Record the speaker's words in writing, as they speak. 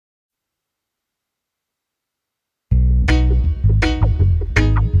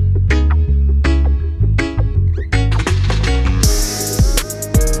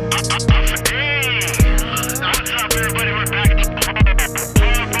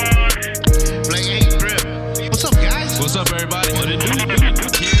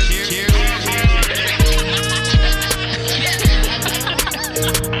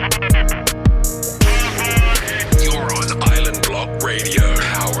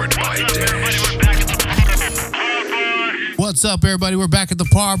Powered by Dash. What's up, everybody? We're back at the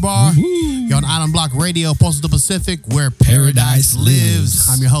Par Bar. You're on Island Block Radio, Postal Pacific, where paradise lives.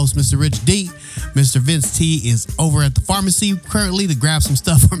 I'm your host, Mr. Rich D. Mr. Vince T is over at the pharmacy currently to grab some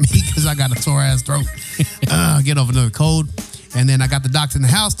stuff for me because I got a sore ass throat. Get over another cold. And then I got the doctor in the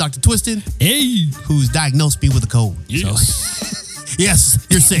house, Dr. Twisted, Hey, who's diagnosed me with a cold. yes, So, yes,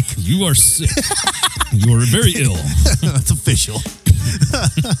 you're sick. you are sick. You are very ill. It's official.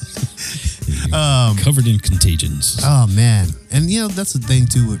 Covered in contagions. Oh, man. And, you know, that's the thing,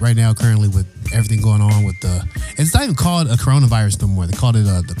 too, right now, currently, with everything going on with the... It's not even called a coronavirus no more. They called it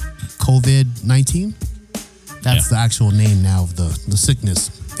the COVID-19. That's the actual name now of the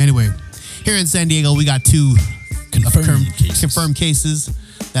sickness. Anyway, here in San Diego, we got two confirmed cases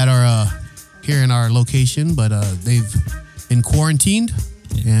that are here in our location, but they've been quarantined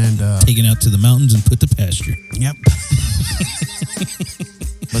and... Taken out to the mountains and put to pasture. Yep.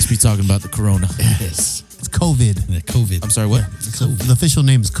 Must be talking about the corona. Yes. It's COVID. The COVID. I'm sorry, what? The official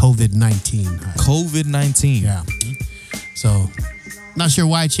name is COVID-19. COVID-19. Yeah. So, not sure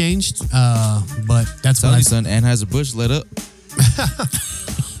why it changed, but that's Tell what you, son, Anheuser-Busch let up.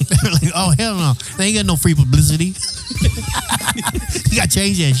 like, oh, hell no. They ain't got no free publicity. You got to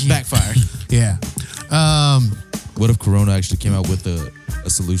change that shit. Backfired. Yeah. What if Corona actually came out with a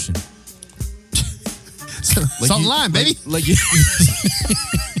solution? Salt and lime, baby. Like you,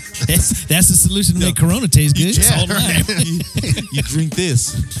 That's the solution to make Corona taste good. Yeah, Salt and lime. you drink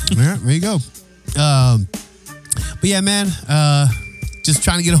this. Yeah, there you go. But yeah, man, just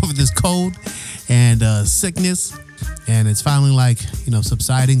trying to get over this cold and sickness, and it's finally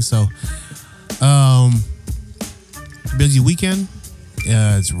subsiding. So, busy weekend.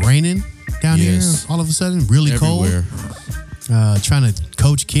 It's raining down here all of a sudden, really Everywhere. cold. Trying to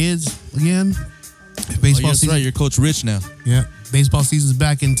coach kids again. Baseball That's season. right. You're Coach Rich now. Yeah, baseball season's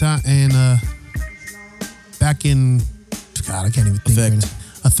back in time, and back in God, I can't even think. Effect. Right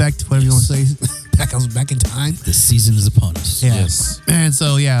now. Effect, whatever you want to say. back in time. The season is upon us. Yeah. Yes. And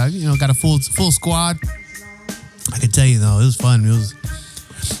so got a full squad. I can tell you though, it was fun.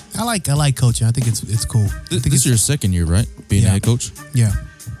 I like coaching. I think it's cool. This is your second year, right? Being a head coach. Yeah,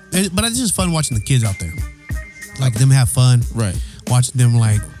 but it's just fun watching the kids out there, like them have fun. Right. Watching them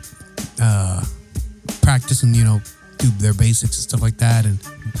practice and do their basics and stuff like that, and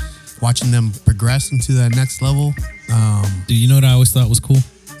watching them progress into that next level. Do you know what I always thought was cool?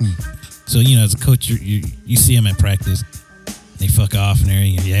 So, as a coach, you see them at practice. They fuck off and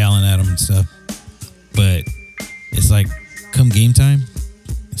everything. You're yelling at them and stuff. But it's like, come game time,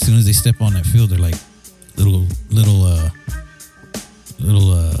 as soon as they step on that field, they're like little I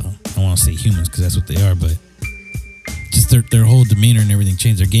don't want to say humans because that's what they are, but just their whole demeanor and everything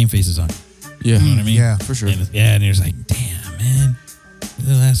changed. Their game faces on. Yeah. You know what I mean? Yeah, for sure. And you're just like, damn,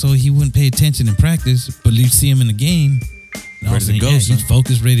 man. So he wouldn't pay attention in practice, but you see him in the game. And all of a Ready to sudden, go, son. he's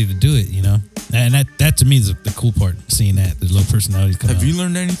focused, ready to do it, And that to me is the cool part, seeing that. The low personalities come out. Have you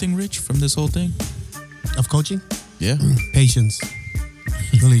learned anything, Rich, from this whole thing? of coaching. Yeah. Patience.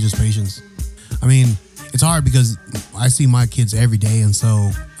 Really just patience. I mean, it's hard because I see my kids every day, and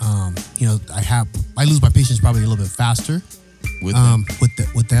so I lose my patience probably a little bit faster With them.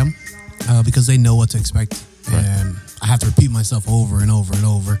 with them because they know what to expect, Right. and I have to repeat myself over and over and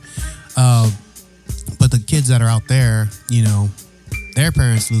over. But the kids that are out there, their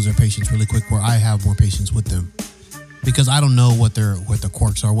parents lose their patience really quick, where I have more patience with them because I don't know what the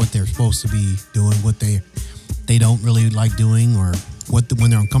quirks are, what they're supposed to be doing, what they don't really like doing, or when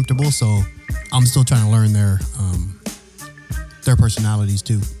they're uncomfortable. So I'm still trying to learn their personalities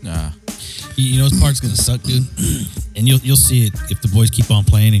too. Nah. You know, this part's gonna suck, dude. And you'll see it if the boys keep on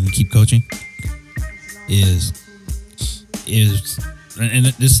playing and you keep coaching. And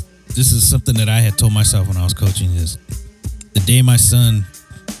this is something that I had told myself when I was coaching is the day my son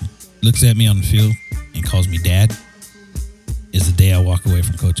looks at me on the field and calls me dad is the day I walk away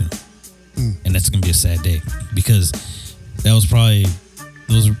from coaching. And that's gonna be a sad day because that was probably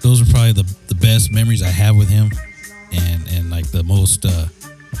those are probably the best memories I have with him and like the most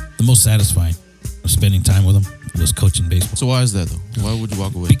satisfying of spending time with him was coaching baseball. So why is that though? Why would you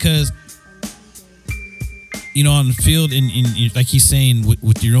walk away? Because on the field and like he's saying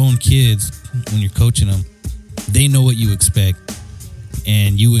with your own kids when you're coaching them, they know what you expect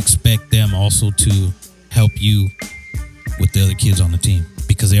and you expect them also to help you with the other kids on the team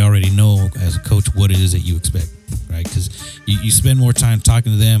because they already know as a coach what it is that you expect, right? Because you spend more time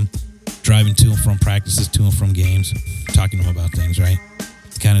talking to them, driving to and from practices, to and from games, talking to them about things, right?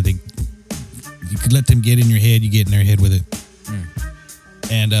 Kind of you could let them get in your head, you get in their head with it.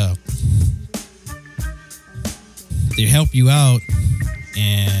 And they help you out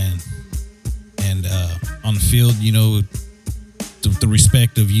and on the field, you know, the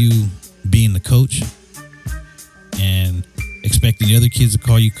respect of you being the coach and expecting the other kids to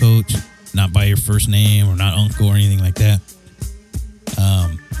call you coach, not by your first name or not uncle or anything like that.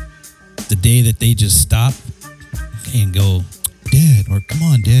 The day that they just stop and go, Dad, or come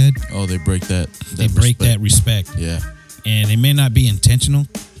on, Dad. Oh, they break that. They break that respect. Yeah. And it may not be intentional,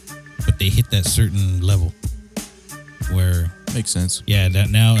 but they hit that certain level where, Makes sense. yeah, that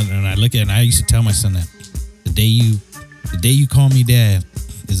now, and I look at it, and I used to tell my son that the day you call me Dad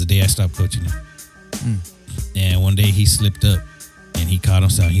is the day I stop coaching you. And one day he slipped up and he caught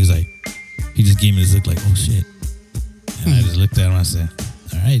himself. He was like, he just gave me this look like, oh shit. And I just looked at him and I said,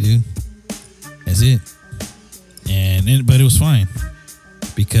 all right, dude, that's it. But it was fine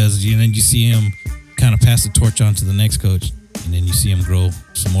because then you see him kind of pass the torch on to the next coach, and then you see him grow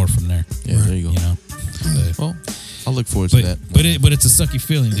some more from there. Yeah, there you go. You know, Well, I'll look forward to that. But it's a sucky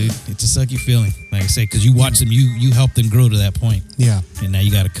feeling, dude. It's a sucky feeling, like I say, because you watch them, you help them grow to that point, Yeah. and now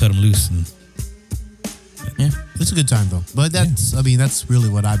you got to cut them loose. And Yeah. It's a good time though. But that's I mean, that's really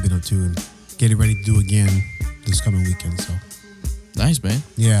what I've been up to and getting ready to do again this coming weekend. So Nice, man.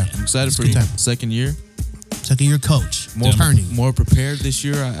 yeah. I'm excited It's for a good you. time. Second year. Second year coach. More Turning. More prepared this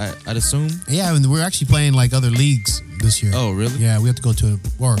year, I'd assume. Yeah, and we're actually playing like other leagues this year. Oh, really? Yeah, we have to go to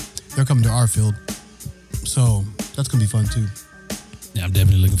or they're coming to our field. So that's gonna be fun too. yeah, I'm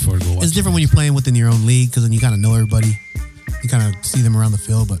definitely looking forward to go watch. It's different when you're playing within your own league because then you kind of know everybody. You kind of see them around the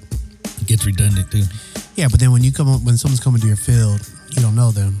field, but It gets redundant too. yeah. But then when you when someone's coming to your field, you don't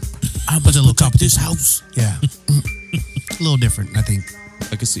know them. I But a little this competition. house. Yeah, a little different, I think.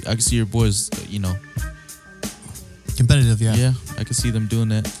 I can see your boys. Competitive, yeah. Yeah, I can see them doing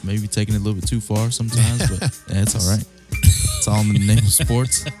that. Maybe taking it a little bit too far sometimes, but yeah, it's all right. It's all in the name of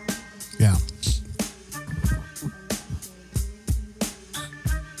sports. Yeah.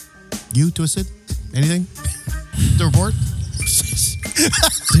 You, Twisted? Anything? The report?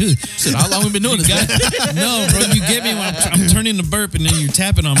 Dude, Shit, how long we been doing this? guy? no, bro, you get me when I'm turning the burp and then you're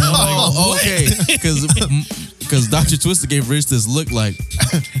tapping on me. I'm like, Oh, okay. Because Dr. Twister gave Rich this look like,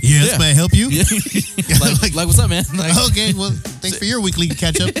 Yes, may I help you? yeah. like what's up, man? Like, Okay, well, thanks for your weekly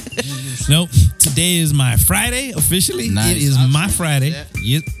catch up. Nope. Today is my Friday officially. Nice. It is my Friday. that.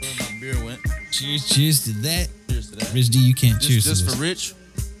 Yep. where my beer went. Cheers to that. Cheers to that. Rich D, you can't cheers Just to this. for Rich.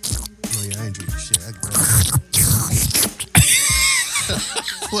 Oh, yeah, I ain't drinking shit.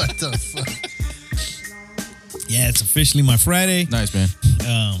 What the fuck? Yeah, it's officially my Friday. Nice, man.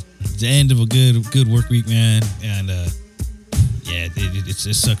 The end of a good work week, man. And yeah, it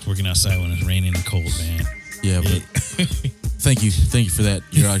sucks working outside when it's raining and cold, man. Yeah, but thank you for that.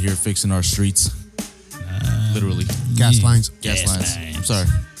 You're out here fixing our streets, literally. Gas Yeah. lines. Gas lines. I'm sorry.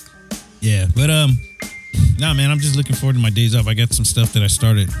 Yeah, but nah, man, I'm just looking forward to my days off. I got some stuff that I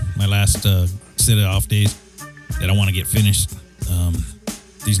started my last set of off days that I want to get finished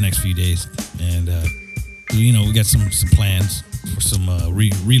these next few days, and we got some plans for some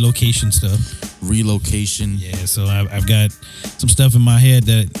relocation stuff. Relocation. Yeah, so I've got some stuff in my head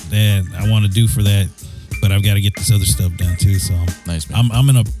that I want to do for that, but I've got to get this other stuff done too. So Nice, man.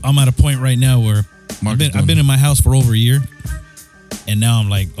 I'm at a point right now where I've been in my house for over a year, and now I'm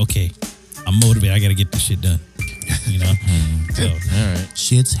like, okay, I'm motivated. I got to get this shit done. So All right.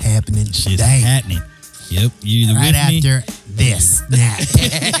 Shit's happening shit's today. happening. Yep, you either Right with me. after this. Nah.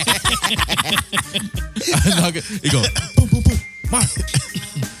 He go, boom, boom, boom. Mark.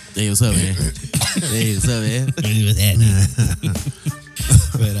 Hey, what's up, man? Hey, what's up, man? You with that.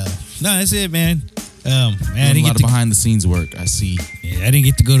 But no, that's it, man. Man, I Doing a didn't lot get of to, behind the scenes work. I see. yeah, I didn't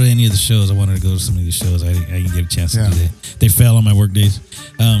get to go to any of the shows. I wanted to go to some of these shows. I didn't get a chance to Yeah. do that. They fell on my work days.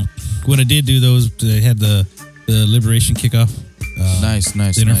 What I did do though is they had the Liberation kickoff. Nice.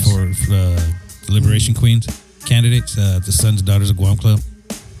 Dinner for the Liberation Queens candidates, the Sons and Daughters of Guam Club.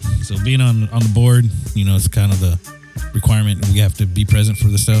 So being on the board, it's kind of the requirement. We have to be present for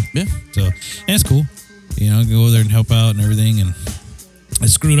the stuff. Yeah. So, and it's cool. Go there and help out and everything. And I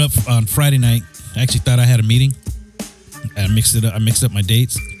screwed up on Friday night. I actually thought I had a meeting. I mixed it up. I mixed up my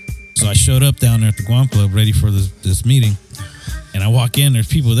dates. So I showed up down there at the Guam Club ready for this meeting. And I walk in, there's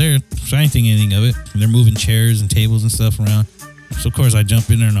people there. So I didn't think anything of it. And they're moving chairs and tables and stuff around. So of course I jump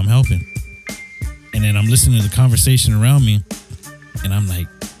in there and I'm helping. And then I'm listening to the conversation around me. And I'm like,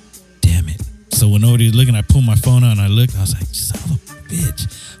 damn it. So when nobody's looking, I pull my phone out and I looked. I was like, son of a bitch.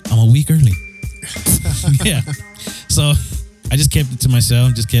 I'm a week early. Yeah. So I just kept it to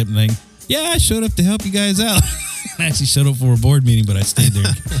myself. Just kept like, yeah, I showed up to help you guys out. I actually showed up for a board meeting, but I stayed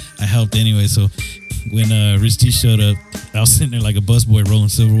there. I helped anyway. So when Rich T showed up, I was sitting there like a busboy rolling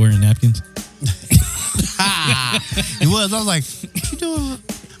silverware and napkins. It was. I was like, doing?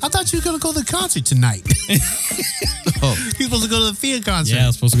 I thought you were gonna go to the concert tonight. Oh, He was supposed to go to the Fia concert. Yeah, I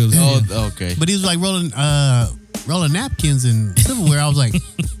was supposed to go to the oh, okay. But he was like rolling napkins and silverware. I was like, guess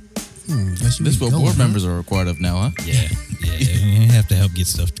you This is need what to go, board huh? members are required of now, huh? Yeah. You have to help get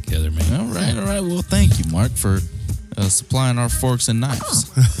stuff together, man. All right. Well, thank you, Mark, for supplying our forks and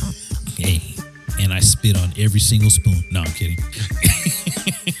knives. Hey, and I spit on every single spoon. No, I'm kidding.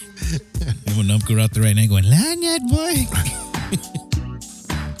 And when Numco out there right now going, Lanyard boy.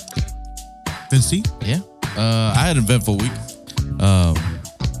 Vinci? Yeah. I had an eventful week.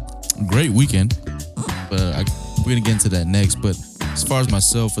 Great weekend. But we're going to get into that next. But as far as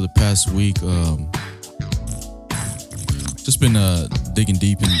myself for the past week, just been digging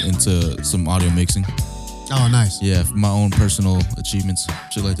deep into some audio mixing. Oh, nice. Yeah, for my own personal achievements,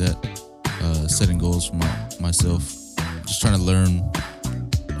 shit like that. Setting goals for myself. Just trying to learn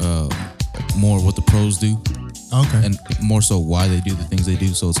more what the pros do. Okay. And more so why they do the things they do,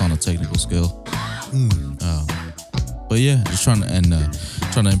 so it's on a technical scale. But yeah, just trying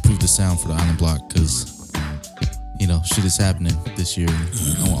to improve the sound for the Island Block because shit is happening this year.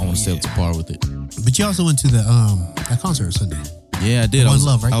 And I want to stay up to par with it. But you also went to the that concert Sunday. Yeah, I did. One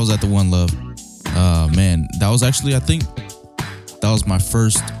Love, right? I was at the One Love. Man, that was actually, I think, that was my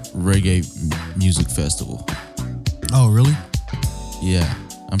first reggae music festival. Oh, really? Yeah,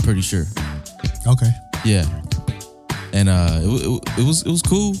 I'm pretty sure. Okay. Yeah, and it was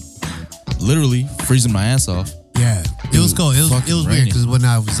cool. Literally freezing my ass off. Yeah, it was cool. It was weird raining. because when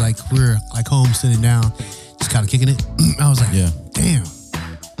I was like, we were like home sitting down, just kind of kicking it. I was like, Yeah. damn.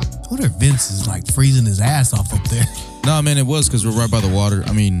 I wonder if Vince is like freezing his ass off up there. No, man, it was because we're right by the water.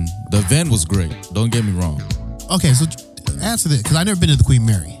 I mean, the event was great. Don't get me wrong. Okay, so answer this because I never been to the Queen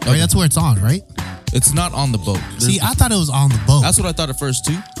Mary. Right, Okay. that's where it's on, right? It's not on the boat. See, I thought it was on the boat. That's what I thought at first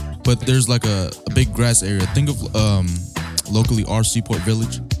too. But there's like a big grass area. Think of locally our Seaport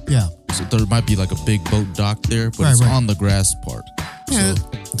Village. Yeah. So there might be like a big boat dock there, but Right, it's right. on the grass part. Yeah.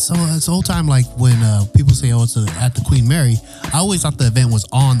 So it's the whole time like when people say, "Oh, it's at the Queen Mary," I always thought the event was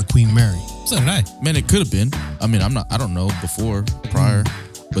on the Queen Mary. So did I. Man, it could have been. I mean, I don't know prior,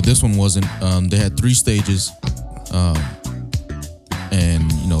 but this one wasn't. They had 3 stages,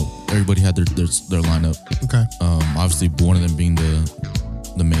 and everybody had their lineup. Okay. Obviously, one of them being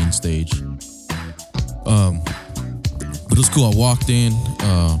the main stage. But it was cool. I walked in.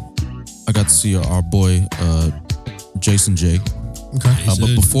 I got to see our boy Jason J. Okay.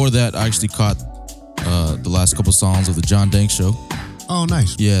 But before that, I actually caught the last couple songs of the John Dank Show. Oh,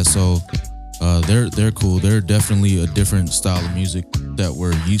 nice. Yeah, so they're cool. They're definitely a different style of music that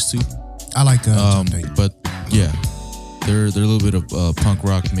we're used to. I like John Date. But yeah, they're a little bit of punk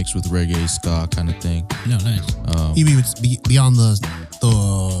rock mixed with reggae, ska kind of thing. No, nice. You mean it's beyond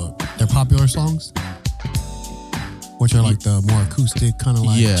their popular songs, which are like the more acoustic kind of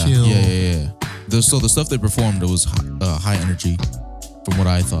like chill. Yeah. So the stuff they performed, it was high energy, from what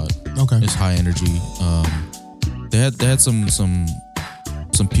I thought. Okay. It's high energy. They had some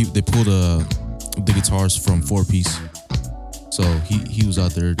people. They pulled the guitars from 4-Piece. So he was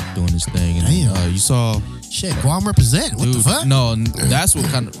out there doing his thing, and Damn. you saw. Shit, Guam represent. What Dude, the fuck? no, that's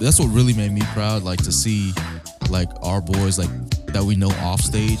what really made me proud. Like to see, like our boys, like that we know off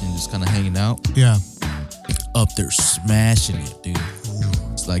stage and just kind of hanging out Yeah. up there smashing it, dude.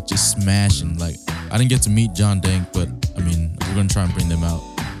 It's like just smashing. Like I didn't get to meet John Dank, but I mean we're gonna try and bring them out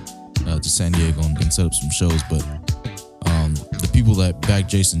to San Diego and set up some shows. But the people that backed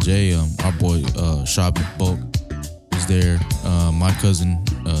Jason J, our boy Shab McBulk was there. My cousin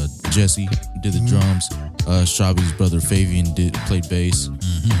Jesse did the drums. Shabi's brother Fabian played bass.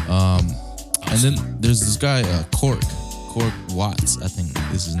 And then there's this guy Cork Watts, I think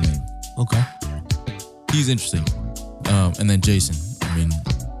is his name. Okay. He's interesting. And then Jason. I mean,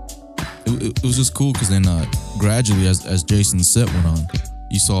 it was just cool because then gradually as Jason's set went on,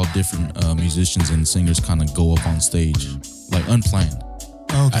 you saw different musicians and singers kind of go up on stage, like unplanned.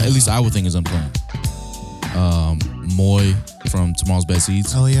 Okay. At least I would think it's unplanned. Moy from Tomorrow's Bad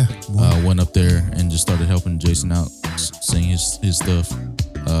Seeds Oh yeah. went up there and just started helping Jason out, sing his stuff.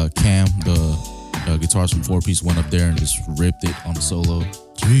 Cam, the guitarist from 4-Piece, went up there and just ripped it on the solo.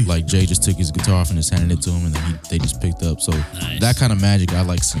 Jeez. Like Jay just took his guitar off and just handed it to him, and then they just picked up. So Nice. that kind of magic I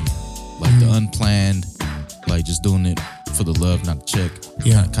like seeing, like the unplanned, like just doing it for the love, not the check.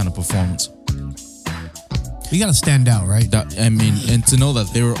 Yeah. kind of performance. You gotta stand out, right? I mean, and to know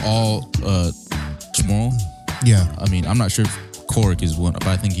that they were all tomorrow. Yeah. I mean, I'm not sure if Cork is one, but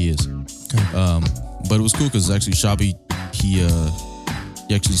I think he is. Okay. But it was cool because actually Shabi, he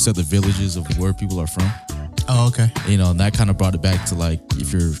actually said the villages of where people are from. Oh, okay. And that kind of brought it back to like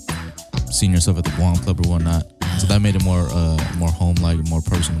if you're seeing yourself at the Guam Club or whatnot. So that made it more home-like, more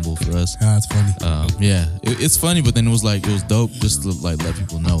personable for us. That's funny. Yeah, it's funny, but then it was dope just to like let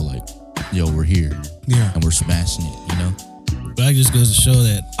people know, like, yo, we're here. Yeah. And we're smashing it, you know? But that just goes to show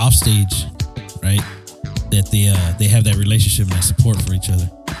that off stage, right, that they have that relationship and that support for each other.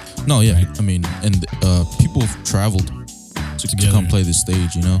 No, yeah. Right. I mean, and people have traveled to come play this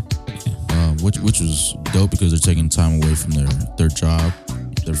stage, you know? Which was dope because they're taking time away from their job,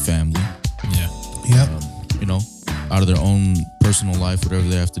 their family. Yeah. Yep. You know, out of their own personal life, whatever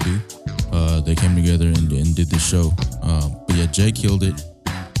they have to do. They came together and did this show. But yeah, Jay killed it.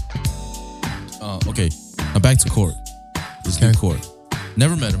 Okay, now back to Court. This dude Court.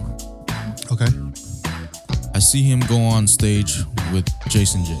 Never met him. Okay. I see him go on stage with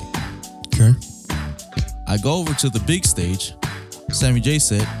Jason J. Okay. I go over to the big stage. Sammy J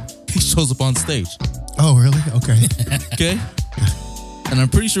said he shows up on stage. Oh, really? Okay. Okay. And I'm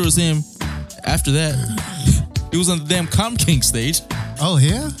pretty sure it was him. After that, he was on the damn Com King stage. Oh,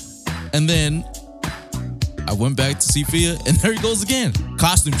 yeah? And then I went back to see Fia, and there he goes again.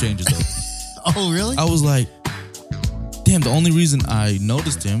 Costume changes, though. Oh, really? I was like, damn, the only reason I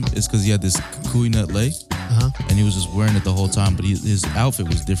noticed him is because he had this Kui Nut Lay, and he was just wearing it the whole time, but his outfit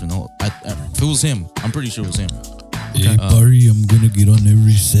was different. If it was him, I'm pretty sure it was him. Hey, Barry, I'm going to get on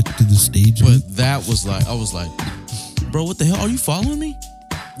every set to the stage. But that was like, I was like, bro, what the hell? Are you following me?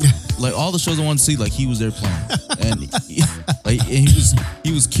 Like all the shows I wanted to see, like he was there playing, and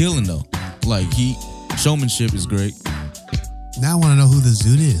he was killing though. Like showmanship is great. Now I want to know who this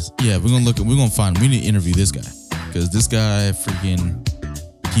dude is. Yeah, we're gonna find him. We need to interview this guy because this guy freaking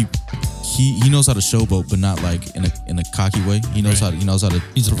he knows how to showboat, but not like in a cocky way. He knows how to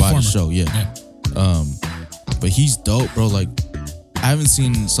provide a show. Yeah. But he's dope, bro. Like I haven't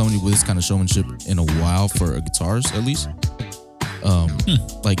seen somebody with this kind of showmanship in a while for a guitarist, at least.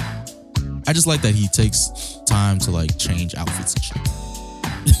 Like I just like that he takes time to like change outfits and shit.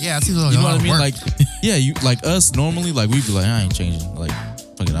 Yeah, it seems like You know a lot what I of mean? work. Like, yeah, you like us normally, like we'd be like, I ain't changing. Like,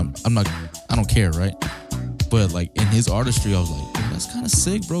 fucking, I don't care, right? But like in his artistry, I was like, that's kind of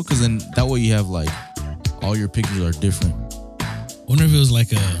sick, bro. Because then that way you have like all your pictures are different. I wonder if it was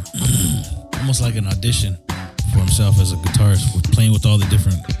like almost like an audition for himself as a guitarist, with playing with all the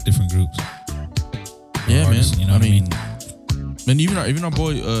different groups. Yeah, artists, man. You know what I mean? And even our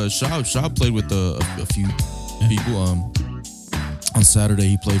boy Shab played with a few people. On Saturday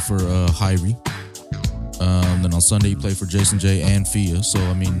he played for Hyrie. Then on Sunday he played for Jason J and Fia. So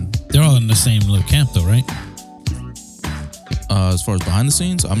I mean, they're all in the same little camp, though, right? As far as behind the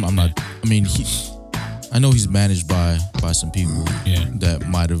scenes, I'm not. I mean, I know he's managed by some people that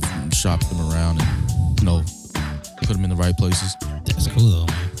might have shopped him around and put him in the right places. That's cool though,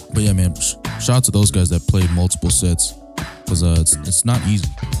 man. But yeah, man, shout out to those guys that played multiple sets because it's not easy.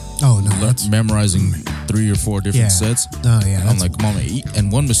 Oh, no. Memorizing 3 or 4 different sets. Oh, yeah. I'm like, come on, man.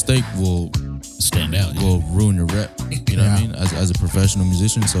 And one mistake will stand out. Will ruin your rep. You know what I mean? As a professional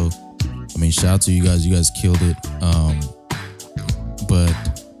musician. So, I mean, shout out to you guys. You guys killed it. But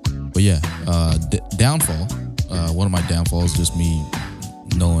yeah, downfall. One of my downfalls, just me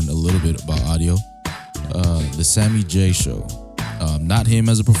knowing a little bit about audio. The Sammy J show. Not him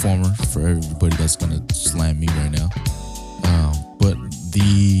as a performer, for everybody that's gonna slam me right now. But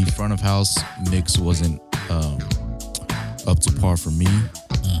the front of house mix wasn't up to par for me.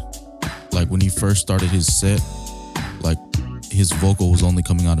 Like when he first started his set, like his vocal was only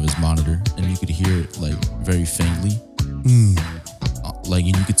coming out of his monitor, and you could hear it like very faintly. Like,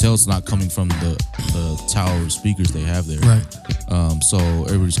 and you could tell it's not coming from the tower of speakers they have there. Right. So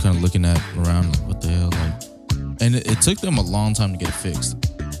everybody's kind of looking around like, what the hell? Like, and it took them a long time to get it fixed.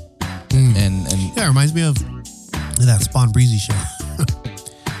 And yeah, it reminds me of that Spawn Breezy show.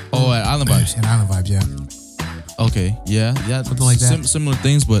 Oh, at Island Vibes. At Island Vibes, yeah. Okay, yeah, something like that. Similar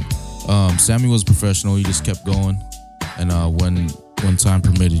things, but Sammy was professional. He just kept going, and when time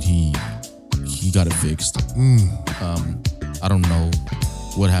permitted, he got it fixed. I don't know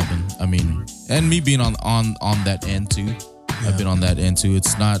what happened. I mean, and me being on that end too. I've been on that end too.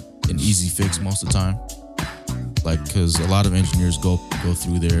 It's not an easy fix most of the time. Like, because a lot of engineers go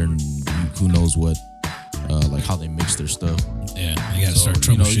through there, and who knows what, like how they mix their stuff. Yeah, you gotta start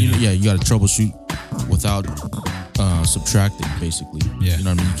troubleshooting. You gotta troubleshoot without subtracting, basically. Yeah. You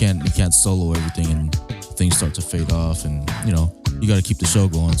know what I mean? You can't solo everything and things start to fade off, and you gotta keep the show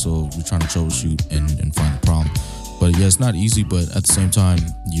going. So you're trying to troubleshoot and find the problem. But yeah, it's not easy. But at the same time,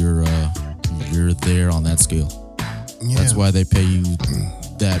 you're there on that scale. Yeah. That's why they pay you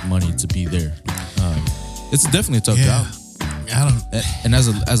that money to be there. It's definitely a tough job. And as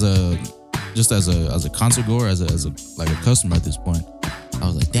a concert goer, as a customer at this point, I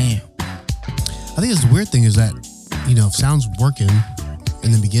was like, damn, think it's the weird thing is that, if sound's working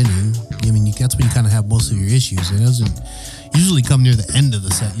in the beginning, I mean, that's when you kind of have most of your issues. It doesn't usually come near the end of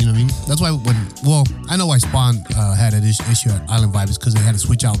the set, you know what I mean? That's why I know why Spawn had an issue at Island Vibe is because they had to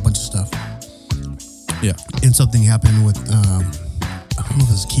switch out a bunch of stuff. Yeah. And something happened with, I don't know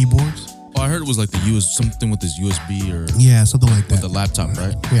if it's keyboards. Oh, I heard it was like something with his USB or Yeah, something like with that. the laptop,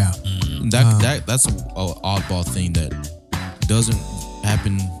 right? Yeah. That's an oddball thing that doesn't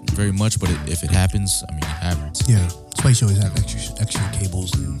happen very much, but if it happens, I mean, it happens. Yeah. That's why you should always have extra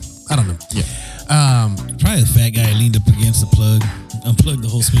cables and I don't know. Yeah. Probably the fat guy leaned up against the plug, unplugged the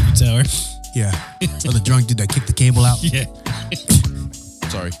whole speaker tower. Yeah. Or the drunk dude that kicked the cable out. Yeah.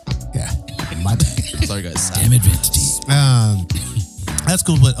 Sorry. Yeah. My bad. Sorry, guys. Damn it, Vince T. That's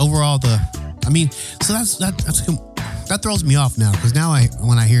cool, but overall, that throws me off now because now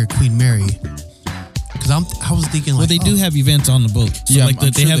when I hear Queen Mary, because I was thinking Well, like, they do have events on the boat. So Yeah, like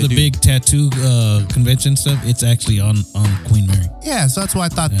I'm they sure have they the do. big tattoo convention stuff. It's actually on Queen Mary. yeah, so that's why I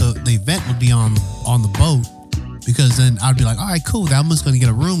thought the event would be on the boat because then I'd be like, all right, cool, I'm just gonna get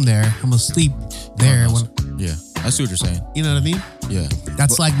a room there. I'm gonna sleep there. Yeah, I see what you're saying. You know what I mean? Yeah.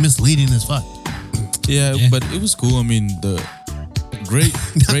 That's like misleading as fuck. Yeah, Yeah. but it was cool. I mean, the great.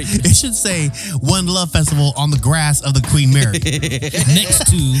 It should say One Love Festival on the grass of the Queen Mary. Next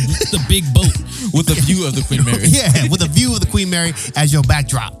to the big boat. With the view of the Queen Mary. Yeah, with a view of the Queen Mary as your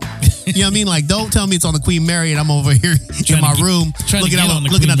backdrop. You know what I mean? Like, don't tell me it's on the Queen Mary and I'm over here in my room trying to looking get at on the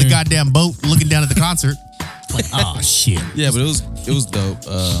looking Queen at the Mary. goddamn boat, looking down at the concert. Like, oh shit. Yeah, but it was dope.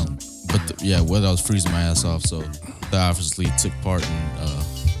 Weather, I was freezing my ass off, so I obviously took part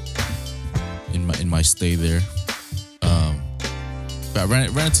in my stay there. But I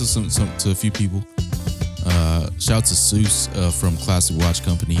ran into to a few people. Shout out to Seuss from Classic Watch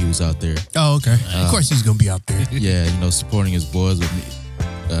Company. He was out there. Oh, okay. Of course he's gonna be out there. Yeah, supporting his boys with me.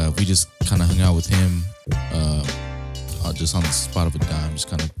 We just kind of hung out with him, just on the spot of a dime, just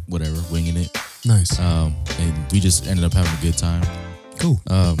kind of whatever, winging it. Nice. And we just ended up having a good time. Cool.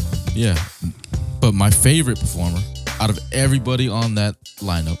 Yeah. But my favorite performer out of everybody on that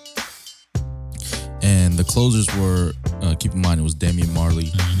lineup, and the closers were, keep in mind, it was Damian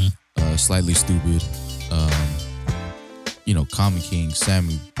Marley, Slightly Stupid, Common King,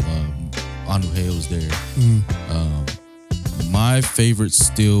 Sammy, Anu Hay was there. My favorite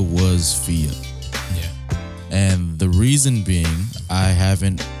still was Fia. Yeah. And the reason being, I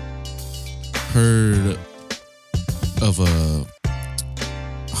haven't heard of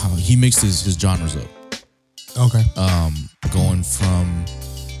he mixed his genres up. Okay. Going from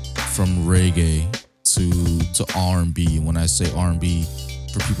reggae to R&B. When I say R&B,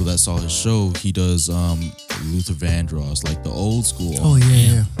 for people that saw his show, he does Luther Vandross, like the old school. Oh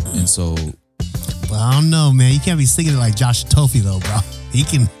yeah. And so, Well, I don't know, man. You can't be singing it like Josh Tofi though, bro. He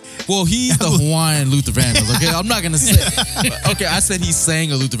can. well, he's the Hawaiian Luther Vandross. Okay, I'm not gonna say. Okay, I said he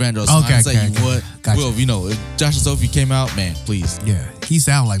sang a Luther Vandross song. Okay, I say okay, he would. Gotcha. Well, if Josh and Sophie came out, man, please. Yeah, he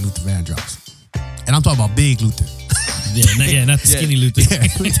sound like Luther Vandross, and I'm talking about big Luther. Not the skinny Luther. Yeah,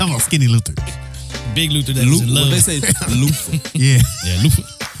 we talking about skinny Luther. Big Luther that was in love. They say Luther. Yeah. Yeah, Luther.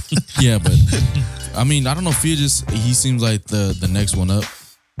 Yeah, but I mean, I don't know. Fia he seems like the next one up.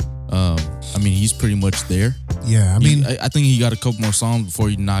 I mean, he's pretty much there. Yeah, I mean, I think he got a couple more songs before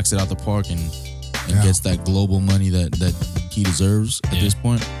he knocks it out the park and Yeah. gets that global money that he deserves at this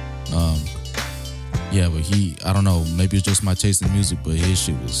point. Yeah, but I don't know. Maybe it's just my taste in music, but his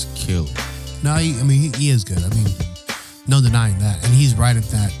shit was killer. no, he is good. I mean, no denying that, and he's right at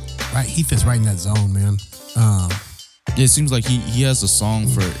that. Right, he fits right in that zone, man. Yeah, it seems like he has a song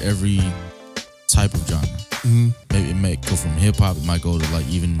for every type of genre. Maybe it might go from hip hop, it might go to like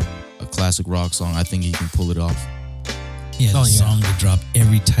even a classic rock song. I think he can pull it off. He has Oh, a yeah. song to drop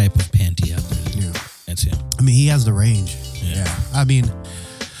every type of panty out there. Yeah. That's him. I mean, he has the range. Yeah. Yeah. I mean,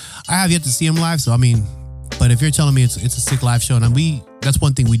 I have yet to see him live, so I mean, but if you're telling me it's a sick live show, and that's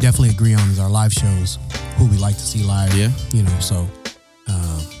one thing we definitely agree on is our live shows, who we like to see live. Yeah. So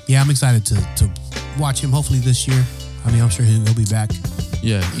yeah, I'm excited to watch him hopefully this year. I mean, I'm sure he'll be back.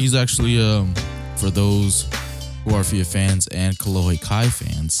 Yeah, he's actually for those who are Fia fans and Kalohe Kai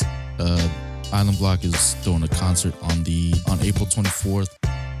fans, Island Block is throwing a concert on April 24th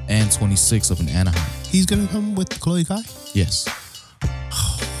and 26th up in Anaheim. He's gonna come with Chloe Kai? Yes.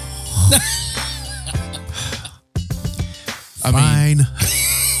 I mean,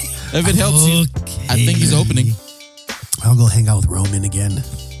 Fine. if it helps you, I think he's opening. I'll go hang out with Roman again.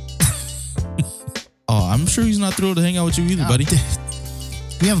 Oh, I'm sure he's not thrilled to hang out with you either, buddy.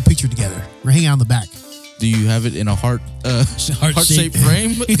 We have a picture together. We're hanging out in the back. Do you have it in a heart-shaped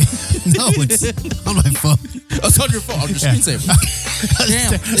frame? No, it's on my phone. Oh, it's on your phone. On your screensaver.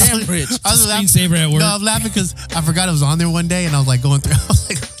 Damn, Rich. I was laughing. Screensaver at work. No, I'm laughing because I forgot it was on there one day, and I was like going through. I was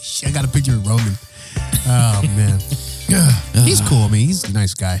like, shit, I got a picture of Roman. Oh man, he's cool. I mean, he's a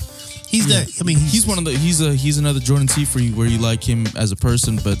nice guy. He's he's another Jordan T for you, where you like him as a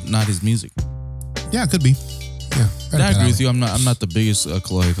person, but not his music. Yeah, it could be. Yeah, I agree with you. I'm not the biggest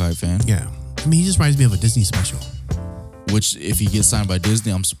Kalohe Kai fan. Yeah, I mean, he just reminds me of a Disney special. Which, if he gets signed by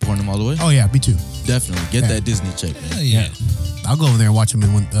Disney, I'm supporting him all the way. Oh yeah, me too. Definitely get that Disney check, man. Yeah. I'll go over there and watch him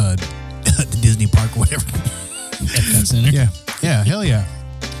in the Disney park or whatever. Epcot Center. Yeah, hell yeah.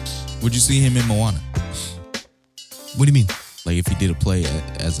 Would you see him in Moana? What do you mean? Like if he did a play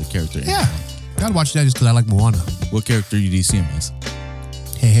as a character in Yeah, Moana. I'd watch that just because I like Moana. What character do you see him as?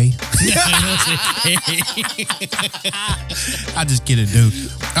 Hey. I just kidding, dude.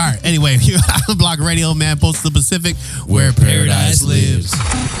 All right. Anyway, you're on Block Radio, man. Post the Pacific, where paradise lives.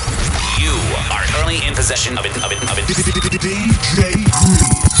 You are currently in possession of it. DJ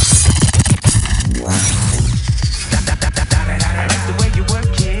the way you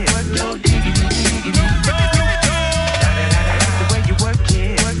work it, work your diggity, diggity. The way you work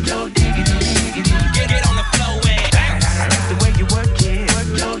it, work your diggity, diggity. Get on the floor and the way you work it, work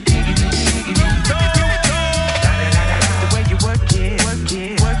your diggity, diggity. The way you work it, work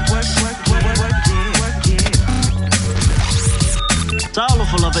it, work it.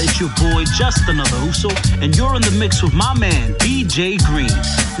 Talofa lover, it's your boy, just another Uso, and you're in the mix with my man, DJ Green.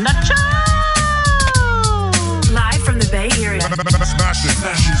 Nacha! Live from the Bay Area.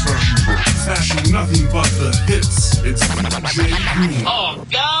 Smashing nothing but the hits. It's DJ Green. Oh,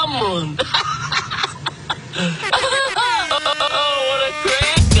 come on. Oh, what a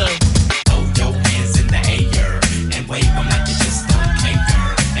cracker. Throw your hands in the air and wave them like you just don't care.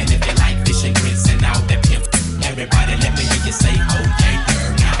 And if you like fish and grits and all that pimp, everybody let me hear you say, oh yeah,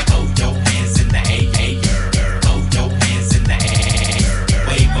 girl. Now throw your hands in the air. Throw your hands in the air.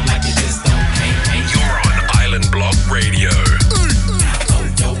 Wave them like you just don't care. You're on Island Block Radio. Now throw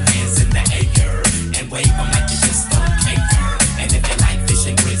your hands in the air and wave them like you just don't care. And if you like fish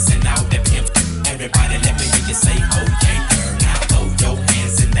and grits and all that pimp, everybody let me hear you say, oh yeah, girl. Now throw your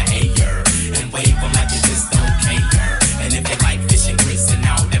hands in the air and wave them like you just don't care. And if you like fish and grits and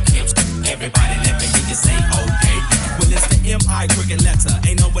all that pimp, everybody let me hear you say, oh yeah, girl. Well, it's the M.I. cricket letter,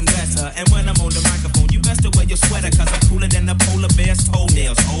 ain't no one better. And when I'm on the microphone, you best to wear your sweater, cause I'm cooler than the polar bear's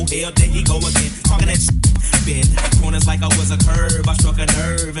toenails. Oh hell, there he go again, talking that shit. Bend corners like I was a curve, I struck a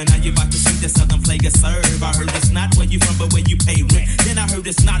nerve, and now you about to see the southern player serve. I heard it's not where you from, but where you pay rent. Then I heard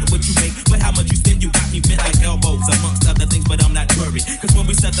it's not what you make, but how much you spend. You got me bent like elbows, amongst other things, but I'm not worried. Cause when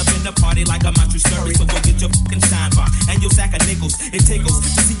we set up in the party like I'm out, you scurry. So go get your fucking shine box and your sack of nickels. It tickles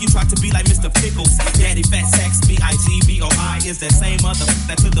to see you try to be like Mr. Pickles. Daddy Fat Sacks, B-I-G-B-O-I is that same mother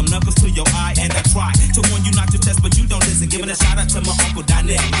that took them knuckles to your eye. And I try to warn you not to test, but you don't listen. Giving a shout out to my Uncle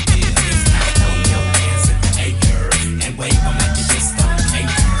Donnell. Throw your hands in the air and wave them like you just don't care.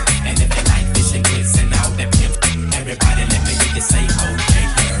 And if you like fish and grits and all that pimp, everybody let me hear you say, oh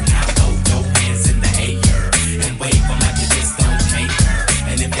yeah, girl. Now throw your hands in the air and wave them like you just don't care.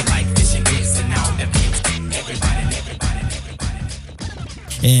 And if you like fish and grits and all that pimp, everybody.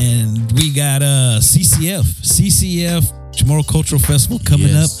 And we got CCF Chamorro Cultural Festival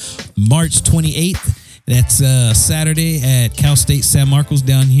coming up March 28th. That's Saturday at Cal State San Marcos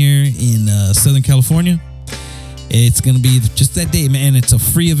down here in Southern California. It's going to be just that day, man. It's a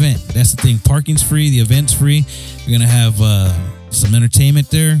free event. That's the thing. Parking's free. The event's free. We're going to have some entertainment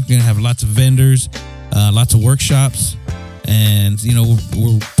there. We're going to have lots of vendors, lots of workshops. And, you know,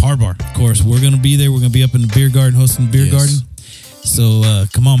 we're Par Bar, of course. We're going to be there. We're going to be up in the beer garden, hosting the beer garden. So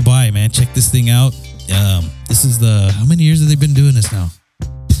come on by, man. Check this thing out. This is how many years have they been doing this now?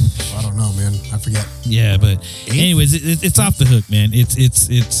 I don't know, man. I forget. Yeah, but anyways, it's off the hook, man.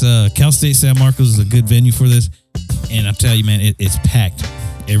 It's Cal State San Marcos is a good venue for this, and I'm telling you, man, it's packed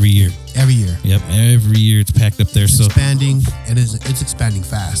every year. Every year. Yep, every year it's packed up there. It's so expanding. It's expanding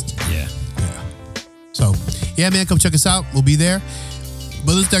fast. Yeah. So yeah, man, come check us out. We'll be there.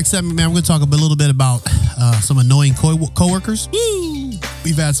 But this next segment, man, we're gonna talk a little bit about some annoying coworkers. Woo!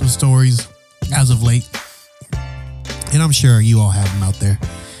 We've had some stories as of late, and I'm sure you all have them out there.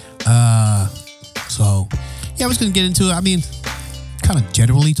 So yeah, we're just gonna get into it. I mean, kind of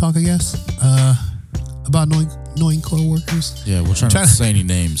generally talk, I guess, about annoying coworkers. Yeah, we're trying to say any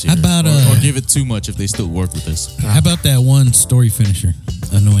names here. How about or give it too much if they still work with us. How about that one story finisher,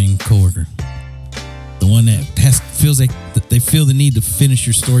 annoying coworker? The one that feels like they feel the need to finish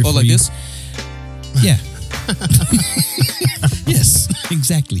your story. Oh, for like you. this? Yeah. Yes,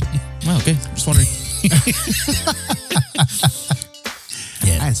 exactly. Wow, okay. Just wondering.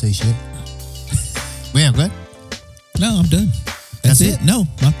 I didn't say shit. Well, yeah, good. No, I'm done. That's it. No,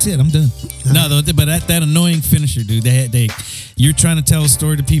 that's it. I'm done. No, but that annoying finisher, dude. You're trying to tell a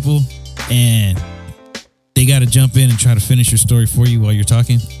story to people, and they got to jump in and try to finish your story for you while you're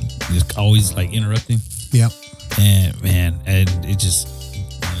talking. Just always like interrupting. Yep. And man, and it just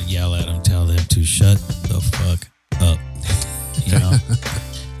yell at them, tell them to shut the fuck up. You know,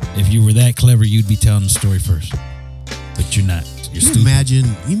 if you were that clever, you'd be telling the story first, but you're not. You're stupid.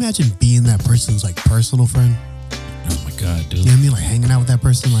 Imagine being that person's like personal friend. Oh my god, dude! You know what I mean? Like hanging out with that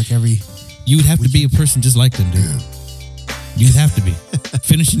person like every. You would have to be a person just like them, dude. You'd have to be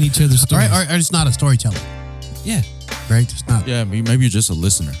finishing each other's stories. Or just not a storyteller. Yeah. Right. Just not. Yeah, maybe you're just a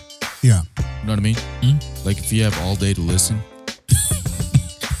listener. Yeah. You know what I mean? Like if you have all day to listen.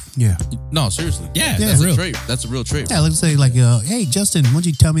 Yeah. No, seriously. Yeah, that's real. a trait. That's a real trait. Yeah, let's say like, hey Justin, why don't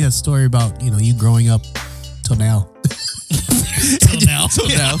you tell me that story about you growing up till now? Till now.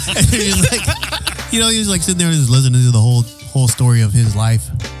 And he's like, he's like sitting there and just listening to the whole story of his life,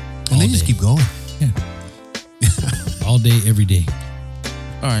 and they just keep going. Yeah. All day, every day.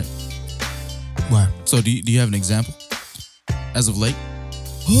 All right. What? So do you have an example as of late?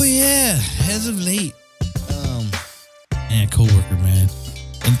 Oh yeah, as of late. Man, coworker, man.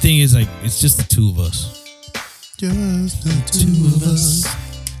 And the thing is, like, it's just the two of us. Just the two of us.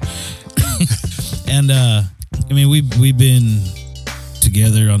 And I mean, we've been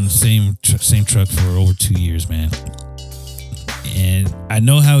together on the same truck for over 2 years, man. And I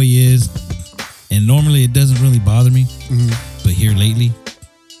know how he is. And normally it doesn't really bother me, but here lately,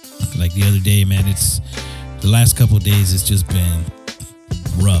 like the other day, man, the last couple of days, it's just been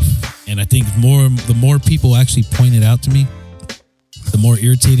rough. And I think the more people actually point it out to me, the more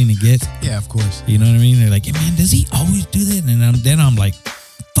irritating it gets. Yeah, of course. You know what I mean? They're like, hey, man, does he always do that? And then I'm like,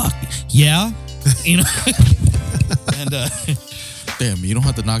 fuck, yeah. You know? And damn, you don't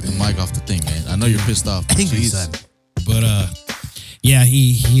have to knock the mic off the thing, man. I know you're pissed off. Angry son. But yeah,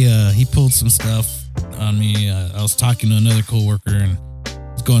 he pulled some stuff on me. I was talking to another coworker and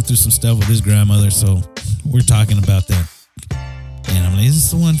he's going through some stuff with his grandmother, so we're talking about that. And I'm like, is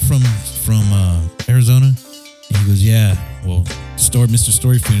this the one from Arizona? And he goes, yeah. Well, Mr.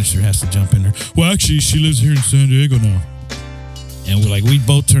 Story Finisher has to jump in there. Well, actually, she lives here in San Diego now. And we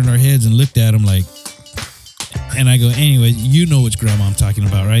both turned our heads and looked at him like, and I go, anyway, you know which grandma I'm talking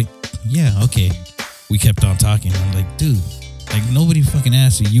about, right? Yeah, okay. We kept on talking. I'm like, dude, like nobody fucking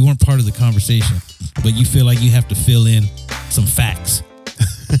asked you. You weren't part of the conversation, but you feel like you have to fill in some facts.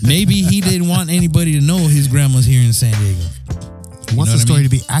 Maybe he didn't want anybody to know his grandma's here in San Diego. He wants the story to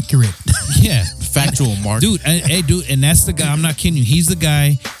be accurate. Yeah. Factual, Mark. Dude, hey, dude, and that's the guy, I'm not kidding you. He's the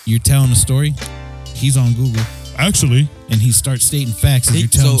guy, you're telling the story. He's on Google. Actually. And he starts stating facts as you're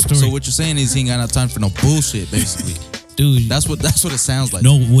telling the story. So what you're saying is he ain't got no time for no bullshit, basically. Dude. That's what it sounds like.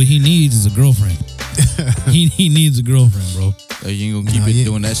 No, what he needs is a girlfriend. he needs a girlfriend, bro. You ain't gonna keep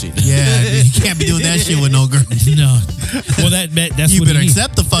doing that shit. Yeah, you can't be doing that shit with no girl. No. Well, that's you what better he needs.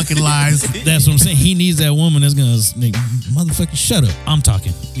 accept the fucking lies. That's what I'm saying. He needs that woman that's gonna like, motherfucker, shut up. I'm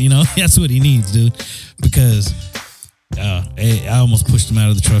talking. You know, that's what he needs, dude. Because I almost pushed him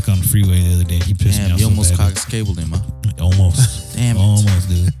out of the truck on the freeway the other day. He pissed me off. You almost so bad, cox cabled him, huh? Almost. Damn it. Almost,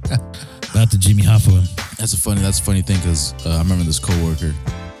 dude. About to Jimmy Hoffa him. That's a funny thing because I remember this coworker.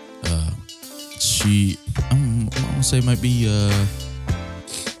 She, I'm gonna say it might be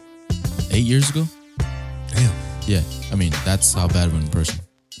 8 years ago. Damn. Yeah, I mean that's how bad of an impression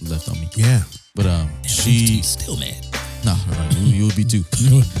left on me. Yeah. But she still mad. Nah, you would be too.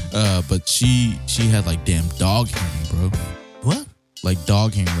 But she had like damn dog hearing, bro. What? Like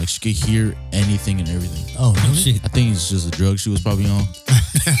dog hearing, like she could hear anything and everything. Oh, really? Shit. I think it's just a drug she was probably on.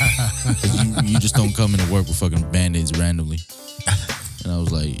 you just don't come into work with fucking Band-Aids randomly. And I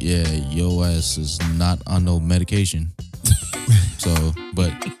was like, yeah, your ass is not on no medication. So,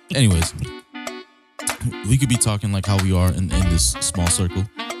 but anyways, we could be talking like how we are in this small circle.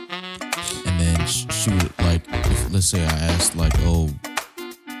 And then she would like, let's say I asked like,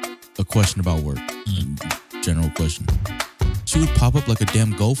 a question about work, general question. She would pop up like a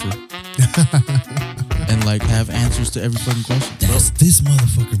damn gopher and like have answers to every fucking question. That's this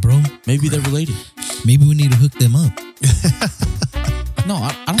motherfucker, bro. Maybe they're related. Maybe we need to hook them up. No,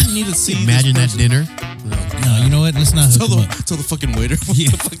 I don't need to see. Imagine that dinner. No, you know what? Let's not hook them up. Tell the fucking waiter what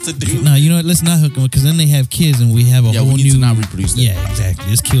the fuck to do. No, you know what? Let's not hook them up because then they have kids and we have a whole we need new. to not reproduce that. Yeah, exactly.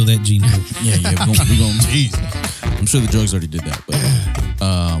 Let's kill that gene pool. Yeah. We gonna. Jeez. I'm sure the drugs already did that,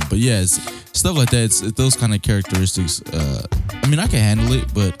 but yeah, it's stuff like that. It's those kind of characteristics. I mean, I can handle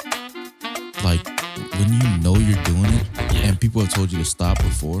it, but like when you know you're doing it and people have told you to stop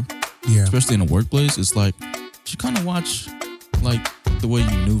before, Yeah. especially in a workplace, it's like you kind of watch like the way you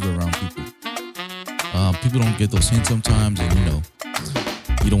maneuver around people. People don't get those hints sometimes, and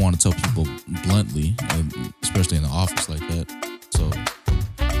you don't want to tell people bluntly, especially in the office like that.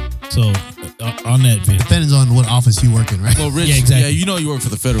 So on that video, Depends on what office you work in, right? Well, Rich, Yeah, exactly. you work for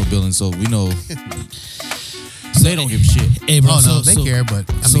the federal building, so we know they don't give a shit. hey bro, Oh, no, so, they care, but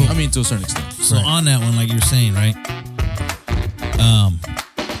I so- mean, I mean, to a certain extent. So on that one, like you were saying, right?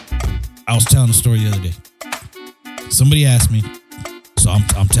 I was telling a story the other day. Somebody asked me, so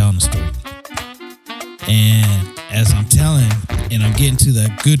I'm telling the story. And as I'm telling, and I'm getting to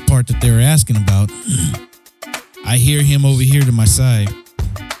the good part that they were asking about, I hear him over here to my side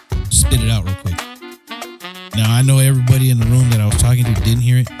spit it out real quick. Now I know everybody in the room that I was talking to didn't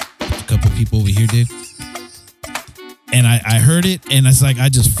hear it. A couple people over here did. And I heard it, and it's like I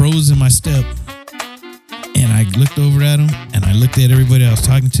just froze in my step. And I looked over at him, and I looked at everybody I was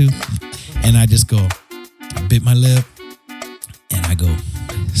talking to, and I just go, I bit my lip, and I go,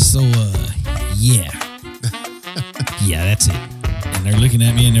 so, yeah. Yeah, that's it. And they're looking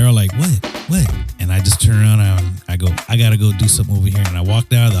at me, and they're all like, what? And I just turn around, and I go, I gotta go do something over here. And I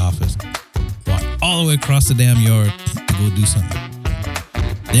walked out of the office, walked all the way across the damn yard to go do something.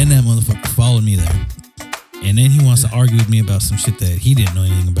 Then that motherfucker followed me there. And then he wants to argue with me about some shit that he didn't know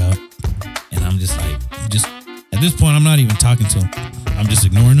anything about. And I'm just like, at this point, I'm not even talking to him. I'm just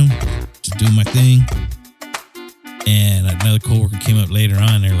ignoring him, just doing my thing. And another coworker came up later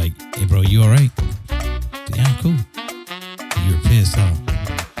on. They're like, hey, bro, you all right? Yeah, I'm cool. You were pissed off.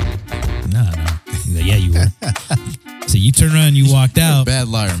 No. He's like, yeah, you were. So you turned around and you walked out. Bad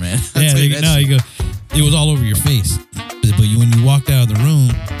liar, man. Yeah, you go, it was all over your face. But when you walked out of the room,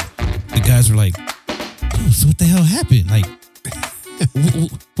 the guys were like, yo, so what the hell happened? Like,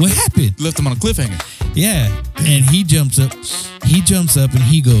 what happened? Left him on a cliffhanger. Yeah. And he jumps up and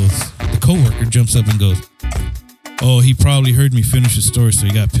he goes, the coworker jumps up and goes, oh, he probably heard me finish the story, so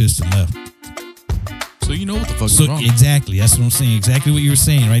he got pissed and left. So you know what the fuck's So wrong. exactly, that's what I'm saying. Exactly what you were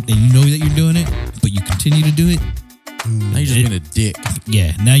saying, right? That you know that you're doing it, but you continue to do it. Now you're just being a dick.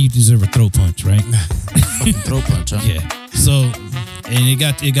 Yeah, now you deserve a throat punch, right? Fucking throat punch, huh? Yeah. So, and it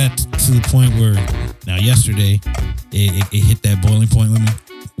got to the point where now yesterday it hit that boiling point with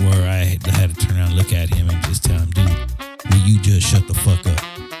me where I had to turn around and look at him and just tell him, dude, will you just shut the fuck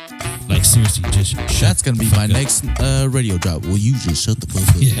up? Like seriously, just shut. That's gonna be the my fuck up. next radio drop. Will you just shut the fuck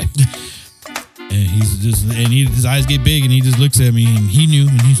up? Yeah. And his eyes get big and he just looks at me and he knew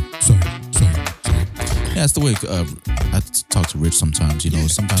and he's sorry. Yeah, that's the way I talk to Rich sometimes.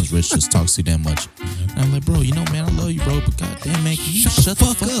 Sometimes Rich just talks too damn much. And I'm like, bro, man, I love you, bro, but goddamn, man, can you shut the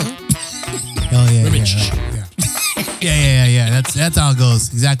fuck up? Oh yeah, Rich. yeah. That's how it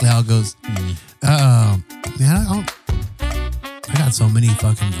goes. Exactly how it goes. Man, I got so many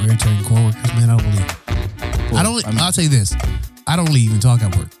fucking irritating coworkers, man. I'll tell you this. I don't really even talk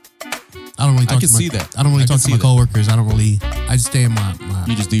at work. I don't really talk I can to my, see that. I don't really I talk can to my see that. coworkers. I just stay in my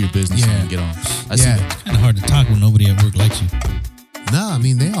You just do your business Yeah. and get on. I see that. It's kind of hard to talk when nobody at work likes you. No, I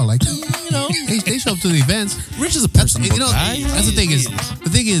mean they all like it. They show up to the events. Rich is a personable guy. That's the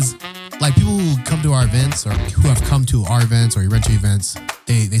thing is like people who come to our events or who have come to our events or Rentry events,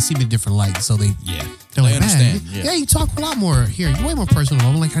 they see me in a different light. So they're I like, understand, man, yeah. you talk a lot more here. You're way more personal.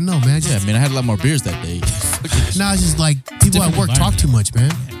 I'm like, I know, man. Yeah, man, I had a lot more beers that day. No, it's just like people at different work talk environment. too much,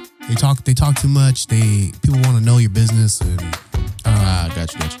 man. They talk too much. People want to know your business and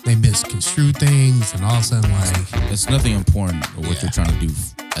Gotcha. they misconstrue things and all of a sudden like It's nothing important of what you're trying to do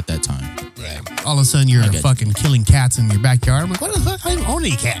at that time. all of a sudden you're I get you. fucking killing cats in your backyard. I'm like, what the fuck? I don't own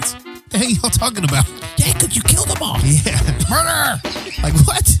any cats. The hell y'all talking about? Yeah, because you killed them all. Yeah, murder. Like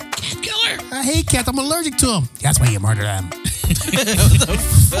what? Cat killer. I hate cats. I'm allergic to them. That's why you murder them. What the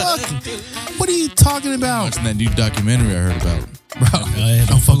fuck? What are you talking about, Watching that new documentary I heard about. bro? yeah,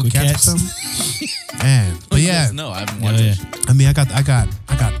 don't fuck with cats cats. or something? Man, but yeah. No, I haven't watched Yeah, that yeah. shit. I mean, I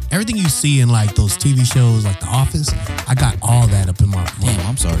got everything you see in like those TV shows, like The Office. I got all that up in my Damn,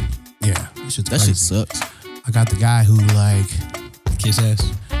 I'm sorry. yeah. That shit's That crazy. shit sucks. I got the guy who like Kiss ass.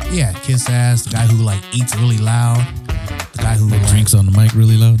 kiss ass. The guy who like eats really loud. The guy who like, Drinks on the mic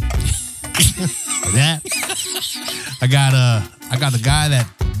really loud. that. I got the guy that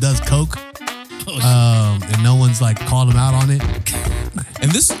does coke. And no one's like called him out on it.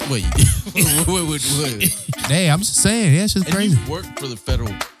 And this, wait. Hey, I'm just saying, yeah, it's just And crazy. you work for the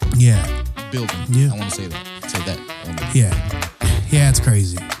federal Yeah, building. Yeah. I want to say that. yeah, it's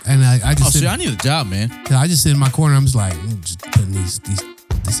crazy. And I Oh just shit, I need a job, man. I just sit in my corner. I'm just like, just putting these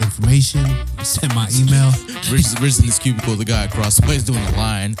this information. Send my email. Rich is in this cubicle. The guy across the way is doing a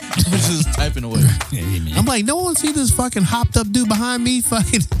line. Rich is typing away. I'm like, no one see this fucking hopped up dude behind me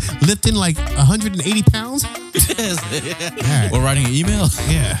fucking lifting like 180 pounds? Right. Or writing an email.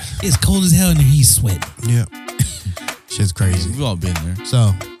 Yeah. It's cold as hell in there. He's sweating. Yeah. Shit's crazy. We've all been there.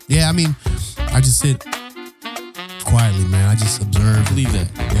 So, yeah, I mean, I just sit quietly, man. I just observe. Believe that.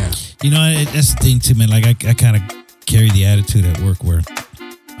 Yeah. You know, that's the thing too, man. Like I kind of carry the attitude at work where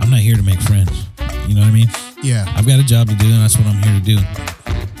I'm not here to make friends. You know what I mean? Yeah. I've got a job to do, and that's what I'm here to do.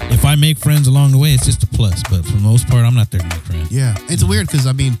 If I make friends along the way, it's just a plus. But for the most part, I'm not there to make friends. Yeah. It's weird because,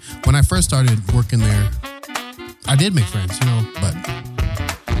 I mean, when I first started working there, I did make friends, you know, but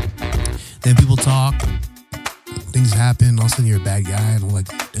then people talk, things happen, all of a sudden you're a bad guy, and I'm like,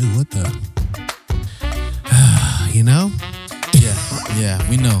 dude, what the? You know? Yeah,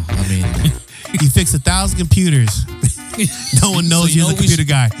 we know. I mean, you fix 1,000 computers. No one knows So you you're know the computer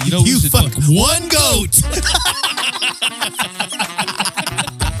guy. you know we should fuck fuck one goat.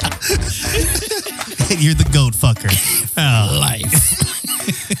 And you're the goat fucker. Oh,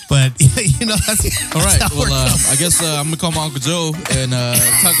 Life. but you know, that's all right. that's how it Well, works. I guess I'm gonna call my Uncle Joe and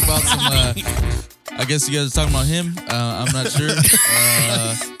talk about some. I guess you guys are talking about him. I'm not sure.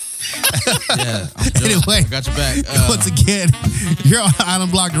 Yeah. Uncle Joe, Anyway, I got your back. once again, you're on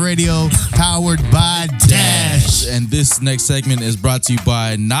Island Block Radio, powered by Dash. And this next segment is brought to you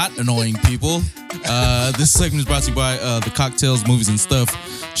by not annoying people. This segment is brought to you by the Cocktails, Movies, and Stuff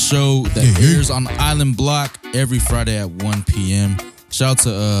show that airs on Island Block every Friday at 1 p.m. Shout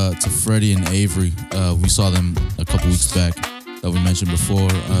out to Freddie and Avery. We saw them a couple weeks back that we mentioned before.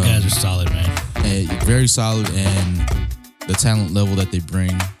 You guys are solid, man. Very solid, and the talent level that they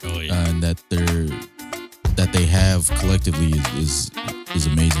bring and that they have collectively is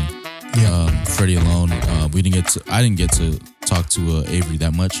amazing. Yeah. Freddie alone, I didn't get to talk to Avery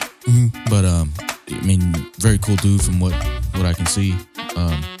that much, but I mean, very cool dude from what I can see,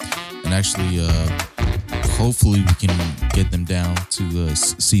 and actually, hopefully we can get them down to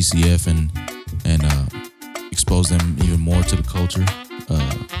CCF and expose them even more to the culture,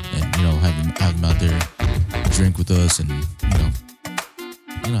 and you know have them out there drink with us and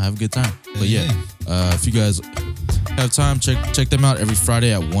you know have a good time. But yeah, if you guys have time, check them out every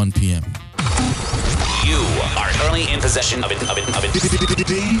Friday at 1 p.m. You are currently in possession of it.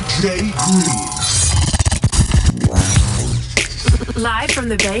 DJ Green. Live from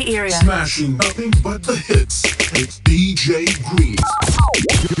the Bay Area. Smashing nothing but the hits. It's DJ Green.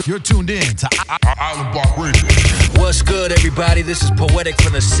 You're tuned in to Island Block Radio. What's good, everybody? This is Poetic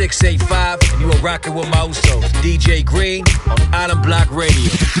from the 685, and you are rocking with my Usos, DJ Green on Island Block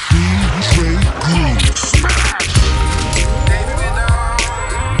Radio. DJ Green.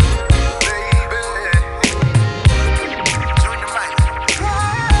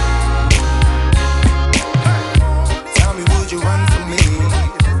 Tell me, would you run for me?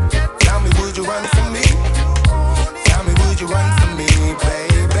 Tell me, would you run for me? Tell me, would you run for me,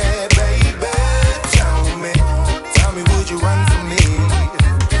 baby, baby? Tell me, would you run for me?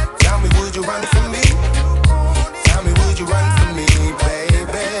 Tell me, would you run for me? Tell me, would you run for me, baby,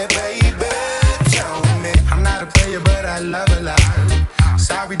 baby? Tell me, I'm not a player, but I love a lot.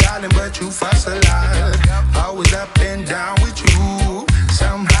 Sorry, darling, but you fuss a lot. Always up and down with you.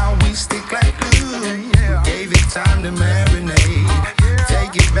 Somehow we stick like glue. Gave it time to marinate.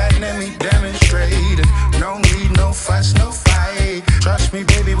 Take it back, let me demonstrate. No need, no fuss, no fight. Trust me,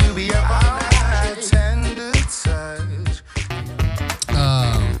 baby, we'll be up all night. Tender touch.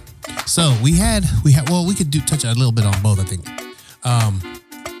 So we had well, we could touch a little bit on both, I think.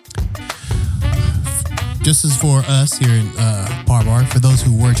 Just as for us here in Par Bar, for those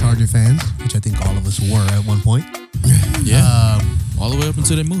who were Charger fans, which I think all of us were at one point. Yeah. All the way up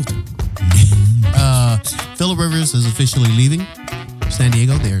until they moved. Phillip Rivers is officially leaving San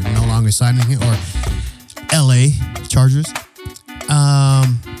Diego. They're no longer signing him, or LA Chargers. The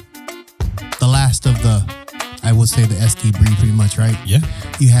last of the, I would say, the SD breed, pretty much, right? Yeah.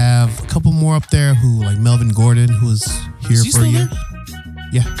 You have a couple more up there who, like Melvin Gordon, who was here Is he for a still year. there?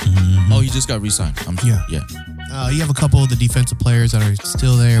 Yeah. Oh, he just got re-signed. I'm sure. Yeah. Yeah. You have a couple of the defensive players that are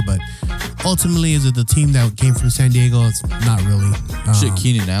still there, but ultimately, is it the team that came from San Diego? It's not really. Shit,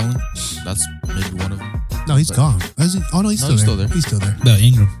 Keenan Allen. That's maybe one of them. No, he's gone. Is he? Oh no, he's still there. He's still there. About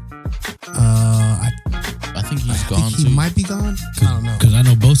Ingram. I think he's gone He too. might be gone. I don't know. Because I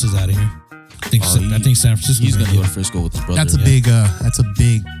know Bosa's out of here. I think San Francisco. He's gonna go to Frisco with his brother. That's a big. That's a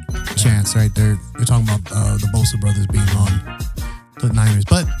big chance, right there. They're talking about the Bosa brothers being on the Niners,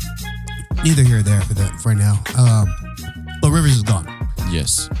 but neither here or there for right now. But Rivers is gone.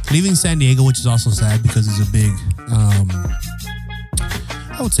 Yes. Leaving San Diego, which is also sad because he's a big,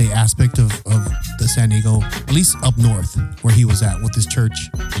 I would say, aspect of the San Diego, at least up north where he was at with his church.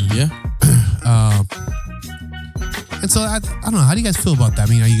 Yeah. And so I don't know. How do you guys feel about that?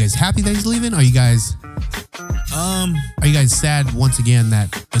 I mean, are you guys happy that he's leaving? Are you guys sad once again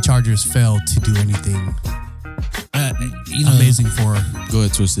that the Chargers failed to do anything amazing for? Go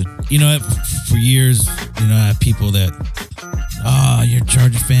ahead, Twisted. You know, for years, you know, I have people that, you're a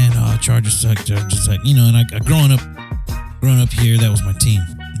Charger fan. Chargers suck. Chargers suck. You know, and I growing up here, that was my team.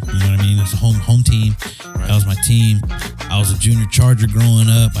 You know what I mean? It's a home team. Right. That was my team. I was a junior Charger growing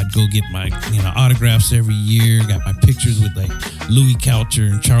up. I'd go get my autographs every year. Got my pictures with like Louis Coucher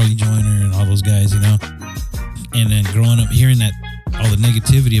and Charlie Joyner and all those guys. You know, and then growing up hearing that all the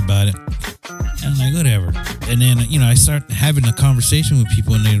negativity about it, and I'm like, whatever. And then I start having a conversation with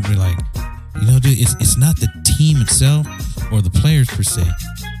people, and they'd be like, dude, it's not the team itself or the players per se.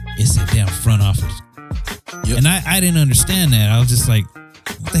 It's the damn front office. Yep. And I didn't understand that. I was just like,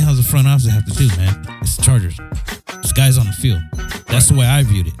 what the hell does the front office have to do, man? It's the Chargers. It's guys on the field. That's the way I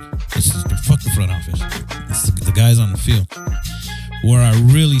viewed it. It's just fuck the front office. It's the guys on the field. Where I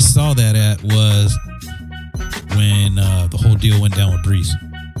really saw that at was when the whole deal went down with Breeze.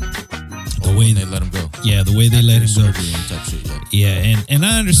 The way they let him go. Yeah, the way they let him go. Type shit, yeah, and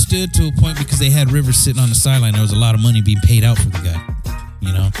I understood to a point because they had Rivers sitting on the sideline. There was a lot of money being paid out for the guy,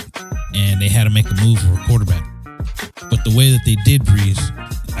 and they had to make a move for a quarterback. But the way that they did Breeze,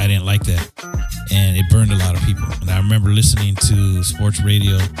 I didn't like that. And it burned a lot of people. And I remember listening to sports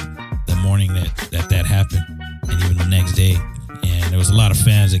radio the morning that happened, and even the next day. And there was a lot of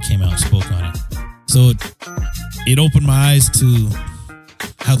fans that came out and spoke on it. So it opened my eyes to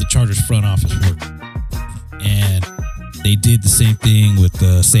how the Chargers front office worked. And they did the same thing with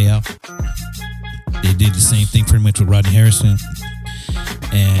Seau. They did the same thing pretty much with Rodney Harrison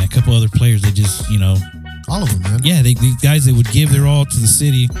and a couple other players. They just, all of them, man. Yeah, the guys that would give their all to the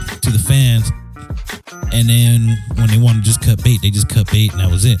city, to the fans, and then when they want to just cut bait, they just cut bait, and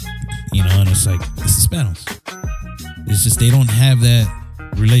that was it. And it's like, this is Spanos. It's just they don't have that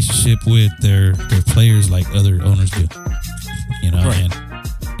relationship with their players like other owners do. Right. And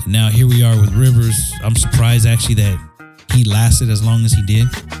now here we are with Rivers. I'm surprised actually that he lasted as long as he did.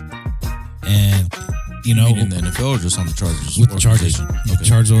 And in the NFL or just on the Chargers? With the Chargers. Okay. The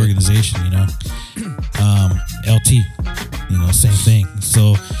Chargers organization, LT, same thing.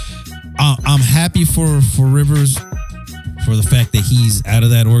 So I'm happy for Rivers for the fact that he's out of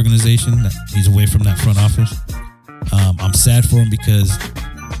that organization, that he's away from that front office. I'm sad for him because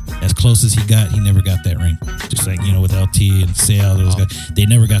as close as he got, he never got that ring. Just like, with LT and Seau, those guys, they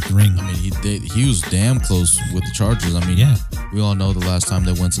never got the ring. I mean, he was damn close with the Chargers. I mean, yeah. We all know the last time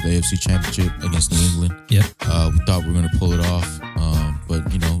they went to the AFC Championship against New England. Yep. We thought we were going to pull it off. But,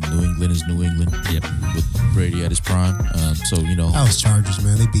 New England is New England. Yep. With Brady at his prime. That was Chargers,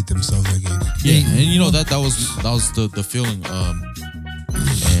 man. They beat themselves that game. Yeah, and that was the feeling.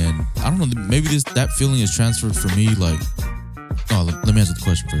 And I don't know, maybe that feeling is transferred for me, like, let me answer the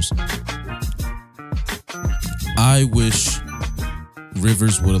question first. I wish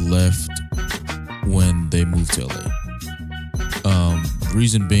Rivers would have left when they moved to LA.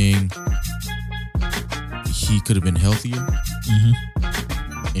 Reason being, he could have been healthier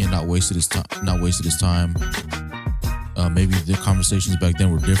and not wasted his time. Maybe the conversations back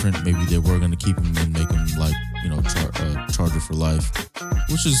then were different. Maybe they were going to keep him and make him like Charger for life,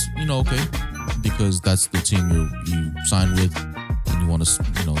 which is okay because that's the team you sign with and you want to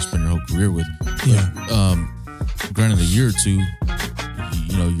spend your whole career with. Yeah. Granted, a year or two,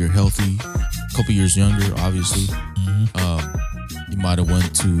 you're healthy, a couple years younger, obviously. You might have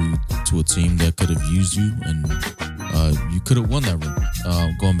went to a team that could have used you, and you could have won that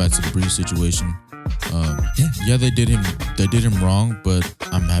ring. Going back to the Breeze situation, they did him wrong, but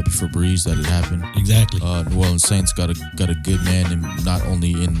I'm happy for Breeze that it happened. Exactly. New Orleans Saints got a good man, and not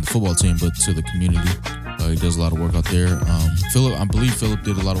only in the football team but to the community. He does a lot of work out there. I believe Philip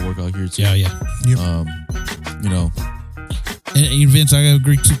did a lot of work out here too. Yeah. Yep. And Vince, I gotta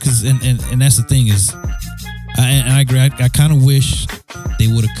agree too, because and that's the thing is, I agree. I kind of wish they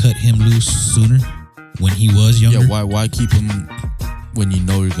would have cut him loose sooner when he was younger. Yeah, why keep him when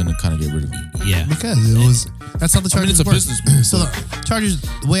you're gonna kind of get rid of him? Yeah, because that's how the Chargers it's a work. business move. So the Chargers,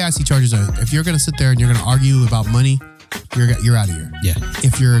 the way I see Chargers are, if you're gonna sit there and you're gonna argue about money, you're out of here. Yeah.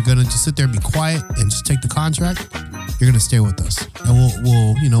 If you're gonna just sit there and be quiet and just take the contract, you're gonna stay with us, and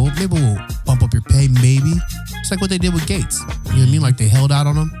we'll maybe we'll bump up your pay, maybe. It's like what they did with Gates. You know what I mean? Like they held out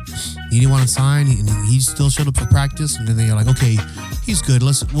on him. He didn't want to sign, and he still showed up for practice. And then they're like, okay, he's good.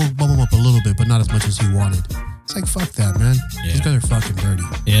 We'll bump him up a little bit, but not as much as he wanted. It's like, fuck that, man. Yeah. These guys are fucking dirty.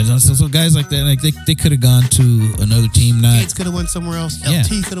 Yeah, so guys like that, like they could have gone to another team. Not Gates could have went somewhere else. Yeah.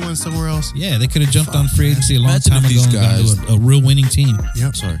 LT could have went somewhere else. yeah, they could have jumped on free agency a long Imagine time if ago these and gone guys- to a real winning team.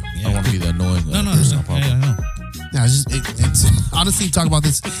 Yep. Sorry, I Yeah. don't want to be that annoying. No, person. I know. Yeah, it's honestly, talk about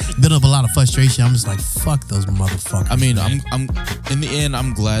this, build up a lot of frustration. I'm just like, fuck those motherfuckers. I mean, man. I'm in the end,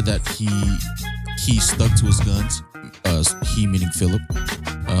 I'm glad that he stuck to his guns. He meaning Philip,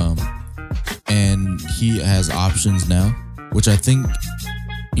 and he has options now, which I think,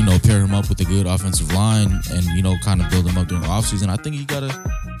 pair him up with a good offensive line and kind of build him up during the offseason. I think he got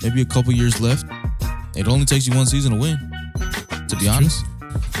maybe a couple years left. It only takes you one season to win, to be honest.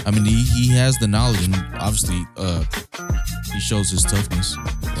 I mean, he has the knowledge, and obviously, he shows his toughness.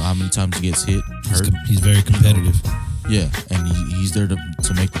 How many times he gets hit, hurt. He's very competitive. Yeah, and he's there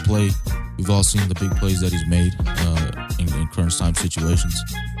to make the play. We've all seen the big plays that he's made in crunch time situations.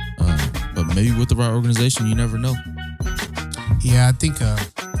 But maybe with the right organization, you never know. Yeah, I think.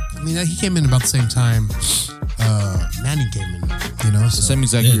 He came in about the same time Manning came in. The same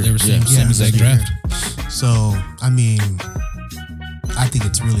exact year. They were same exact draft. So I mean, I think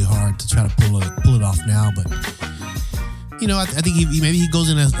it's really hard to try to pull it off now, but. I think maybe he goes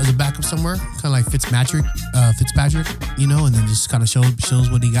in as a backup somewhere, kind of like Fitzpatrick, and then just kind of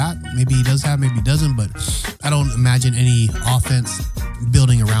shows what he got. Maybe he does have, maybe he doesn't, but I don't imagine any offense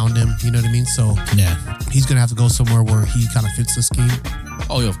building around him. You know what I mean? So yeah, he's gonna have to go somewhere where he kind of fits the scheme.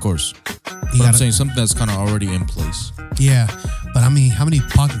 Oh yeah, of course. But I'm saying something that's kind of already in place. Yeah, but I mean, how many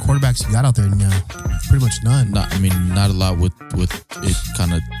pocket quarterbacks you got out there now? Pretty much none. Not a lot with it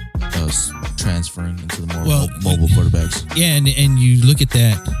kind of transferring into the more mobile quarterbacks. Yeah, and you look at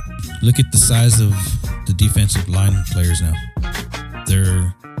that. Look at the size of the defensive line players now.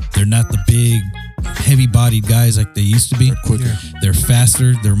 They're not the big, heavy-bodied guys like they used to be. They're quicker. Yeah. They're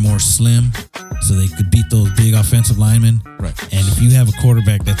faster. They're more slim, so they could beat those big offensive linemen. Right. And if you have a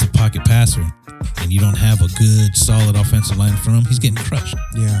quarterback that's a pocket passer, and you don't have a good, solid offensive line from him, he's getting crushed.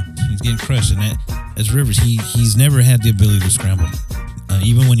 Yeah, he's getting crushed. And as Rivers, he's never had the ability to scramble.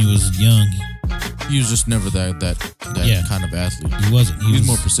 Even when he was young, he was just never that kind of athlete. He wasn't. He was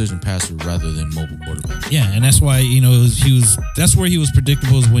more precision passer rather than mobile quarterback. Yeah, and that's why that's where he was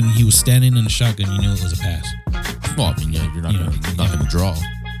predictable. Is when he was standing in the shotgun, you knew it was a pass. Well, I mean, yeah, you're not going to draw.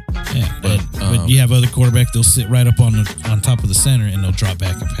 Yeah, but you have other quarterbacks. They'll sit right up on top of the center and they'll drop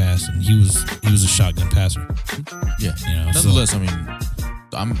back and pass. And he was a shotgun passer. Yeah, nonetheless, I mean,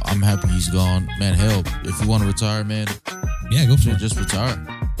 I'm happy he's gone. Man, hell, if you want to retire, man, yeah, go for it. Just retire.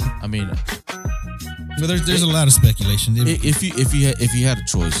 I mean, but there's a lot of speculation. If you had a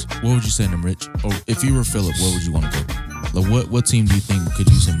choice, what would you send him, Rich? Or if you were Philip, where would you want to go? Like, what team do you think could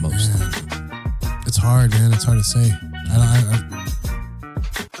use him most? It's hard, man. It's hard to say.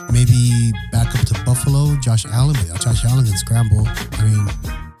 Maybe back up to Buffalo, Josh Allen. But Josh Allen can scramble. I mean,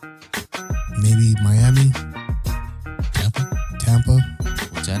 maybe Miami, Tampa.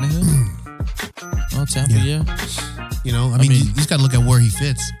 Tannehill? Oh, Tampa, yeah. I mean, you just got to look at where he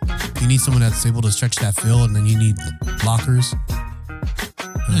fits. You need someone that's able to stretch that field, and then you need blockers.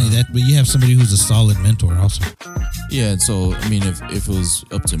 Not only that, but you have somebody who's a solid mentor also. Yeah, and so I mean, if it was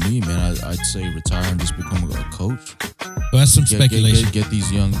up to me, man, I'd say retire and just become a coach. Well, that's some speculation. Get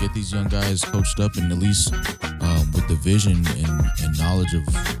these young guys coached up, and at least with the vision and knowledge of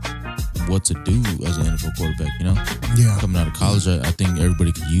what to do as an NFL quarterback. Yeah. Coming out of college, I think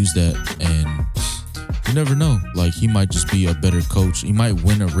everybody could use that, and you never know. Like, he might just be a better coach. He might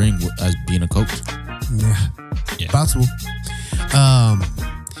win a ring as being a coach. Yeah. Possible.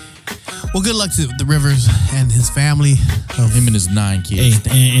 Well, good luck to the Rivers and his family. Him and his 9 kids.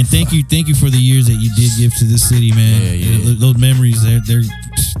 Hey, and thank you for the years that you did give to this city, man. Yeah. Those memories, they're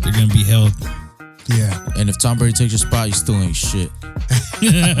gonna be held. Yeah. And if Tom Brady takes your spot, you still ain't shit.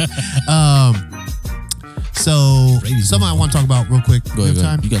 So something I want to talk about real quick. Go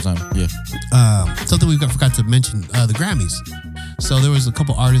ahead. You got time? Yeah. Something we forgot to mention: the Grammys. So there was a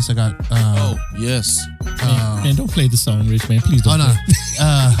couple artists that got. Oh yes. Man, don't play the song, Rich, man. Please don't. Oh no.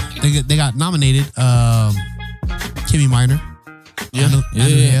 They got nominated. Kimmy Minor. Yeah.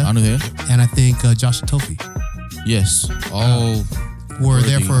 I know her. And I think Josh Tofi. Yes. All were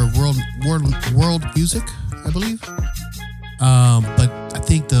there for world music, I believe. But I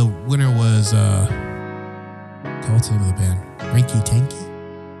think the winner was what's the name of the band? Ranky Tanky?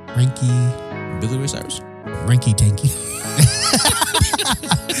 Billy Ray Cyrus? Ranky Tanky.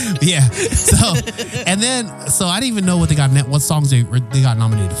 Yeah. So I didn't even know what they got what songs they got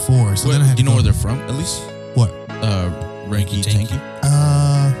nominated for. So then I had do you know where they're from at least? What? Ranky Tanky?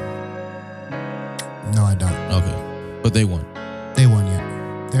 No, I don't. Okay. But they won. They won, yeah.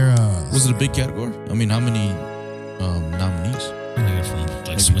 They're was it a big category? I mean, how many nominees. Maybe from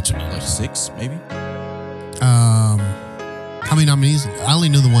like Switzerland. Like 6, maybe. How many nominees? I only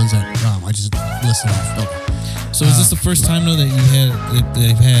knew the ones that I just listed off. Okay. So is this the first time though that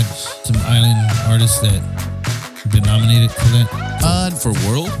they've had some island artists that have been nominated for that? For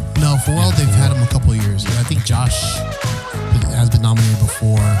World? No, for World they've had them a couple of years. I think Josh has been nominated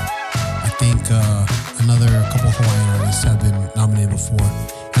before. I think a couple of Hawaiian artists have been nominated before,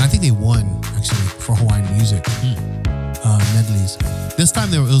 and I think they won actually for Hawaiian music medleys. This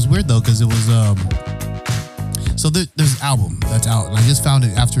time it was weird though because it was so there's an album that's out, and I just found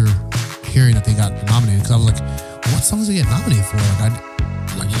it after hearing that they got nominated because I was like, what songs did they get nominated for?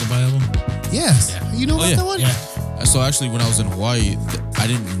 Like Lullaby album? Yes, you know about that one? Yeah. So actually, when I was in Hawaii, I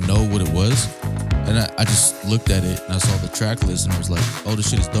didn't know what it was, and I just looked at it and I saw the track list and I was like, oh, this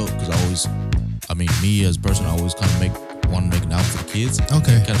shit is dope because me as a person, I always kind of want to make an album for the kids.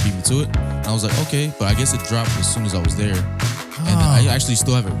 Okay. Kind of beat me to it. And I was like, okay, but I guess it dropped as soon as I was there, and I actually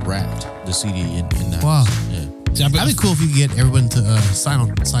still haven't wrapped the CD in that. Wow. Yeah. That'd be cool if you could get everyone to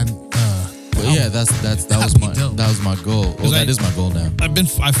sign. But yeah, that was my goal. Well, that is my goal now.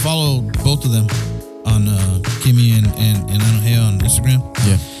 I follow both of them on Kimmy and Anohea on Instagram.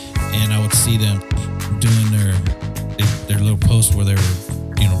 Yeah. And I would see them doing their little posts where they were,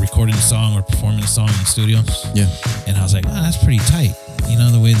 recording a song or performing a song in the studio. Yeah. And I was like, that's pretty tight.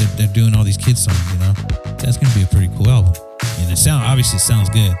 The way that they're doing all these kids songs, that's gonna be a pretty cool album. And it sounds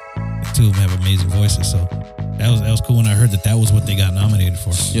good. The two of them have amazing voices, so that was cool when I heard that was what they got nominated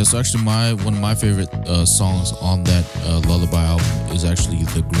for. Yeah, so actually one of my favorite songs on that Lullaby album is actually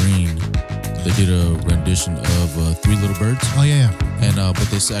The Green. They did a rendition of Three Little Birds. Oh yeah. And but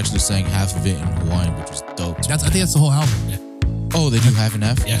they actually sang half of it in Hawaiian, which was dope. I think that's the whole album. Yeah. Oh, they do half and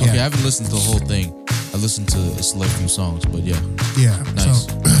half? Yeah. Okay, I haven't listened to the whole thing. I listened to a select few songs, but yeah. Yeah. Nice.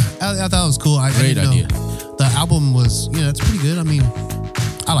 So I thought it was cool. Great idea. The album was, it's pretty good. I mean,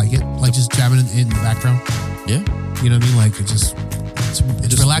 I like it. Like just jamming in the background. Yeah. You know what I mean? Like it's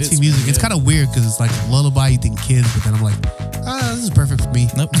relaxing fits, music. man, It's yeah. kind of weird because it's like lullaby, you think kids, but then I'm like, this is perfect for me.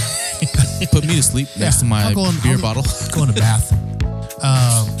 Nope. Put me to sleep next to my beer bottle. Go in a bath.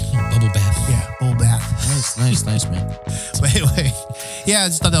 Bubble bath. Yeah, bubble bath. Nice, man. So anyway, yeah, I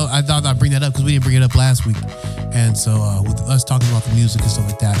just thought I'd bring that up because we didn't bring it up last week, and so with us talking about the music and stuff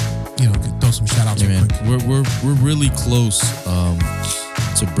like that, could throw some shout outs. Yeah, real man. quick. We're really close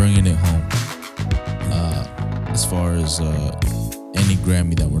to bringing it home. As far as any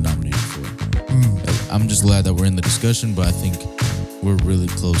Grammy that we're nominated for, I'm just glad that we're in the discussion, but I think we're really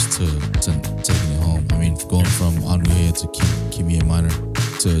close to taking it home. I mean, going from Anuhea to Kimmy A. Minor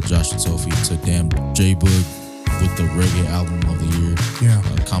to Josh and Sophie to damn J Boog with the reggae album of the year. Yeah.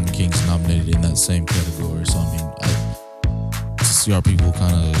 Common Kings nominated in that same category. So I mean, to see our people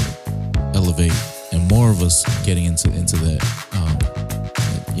kind of elevate and more of us getting into that,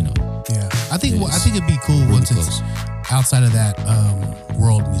 Yeah, I think it'd be cool really once close. it's outside of that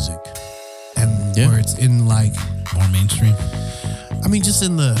world music, and where it's in like more mainstream. I mean, just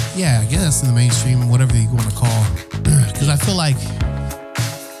in the I guess in the mainstream, whatever you want to call, because I feel like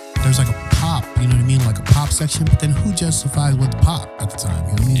there's like a pop, you know what I mean, like a pop section, but then who justifies what's pop at the time?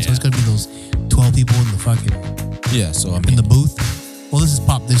 You know what I mean? So it's gonna be those 12 people in the fucking so I mean, in the booth. Well, this is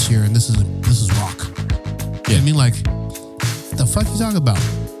pop this year, and this is rock. You know what I mean? Like, what the fuck you talking about?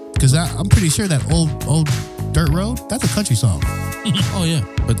 Because I'm pretty sure that old Dirt Road, that's a country song. Oh yeah,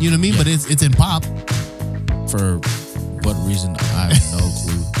 but you know what I mean? But it's in pop. For what reason? I have no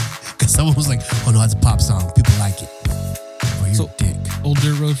clue. Because someone was like, "Oh no, it's a pop song. People like it." Oh, you're a dick. Old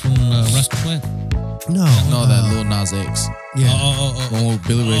Dirt Road from Rusty Plant. No, that Lil Nas X. Yeah. One with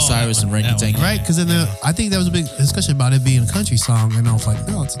Billy Ray Cyrus and Rankin Tank. Right? Because I think there was a big discussion about it being a country song, and I was like,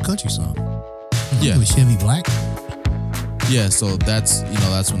 "No, it's a country song." Yeah. With Chevy Black. Yeah, so that's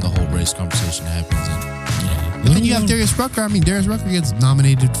when the whole race conversation happens, and But then you have Darius Rucker. I mean, Darius Rucker gets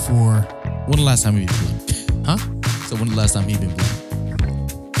nominated for. When the last time he been black? Huh? So when the last time he been black?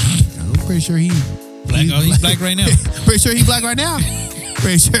 I'm pretty sure he. Black. He's black right now. Pretty sure he's black right now.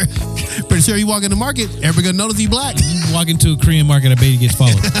 Pretty sure he walk in the market. Everybody gonna notice he black. Walk into a Korean market, I bet he gets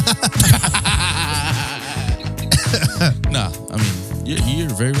followed. Nah, I mean you're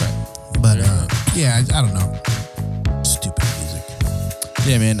very right. But I don't know. Stupid music.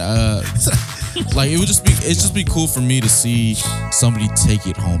 Yeah, man. Like it's just be cool for me to see somebody take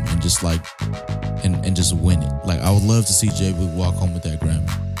it home and just like and just win it. Like I would love to see J Boog walk home with that Grammy.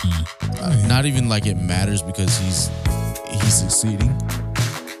 Not even like it matters because he's succeeding.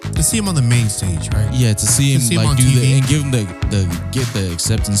 To see him on the main stage, right? Yeah, to see him on do TV. and give him the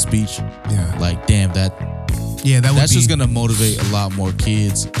acceptance speech. Yeah. Like damn, that Yeah, that's just gonna motivate a lot more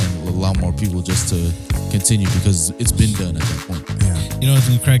kids and a lot more people just to continue because it's been done at that point. Yeah. You know what's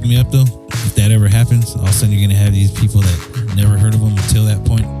gonna crack me up though? If that ever happens, all of a sudden you're gonna have these people that never heard of them until that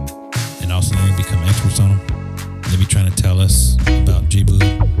point, and all of a sudden they're gonna become experts on them. They'll be trying to tell us about J-Boo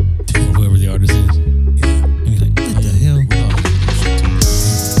or whoever the artist is. Yeah. And you're like, what the hell?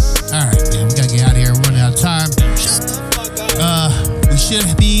 All right, man, we gotta get out of here. We're running out of time. We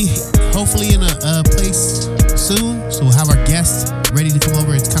should be hopefully in a place soon, so we'll have our guests ready to come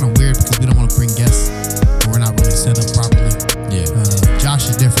over. It's kind of weird because we don't want to bring guests, and we're not really set up properly. Yeah. Josh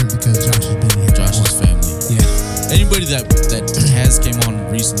is different because Josh has been here. Josh's family. Yeah. Anybody that has came on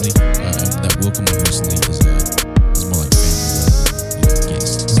recently, that will come on recently is more like family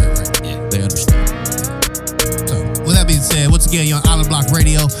guests. Right. Yeah, they understand. So, with that being said, once again, you're on Island Block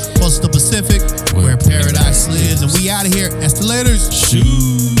Radio, Coastal Pacific, where paradise lives, and we out of here. Estelators.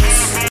 Shoot.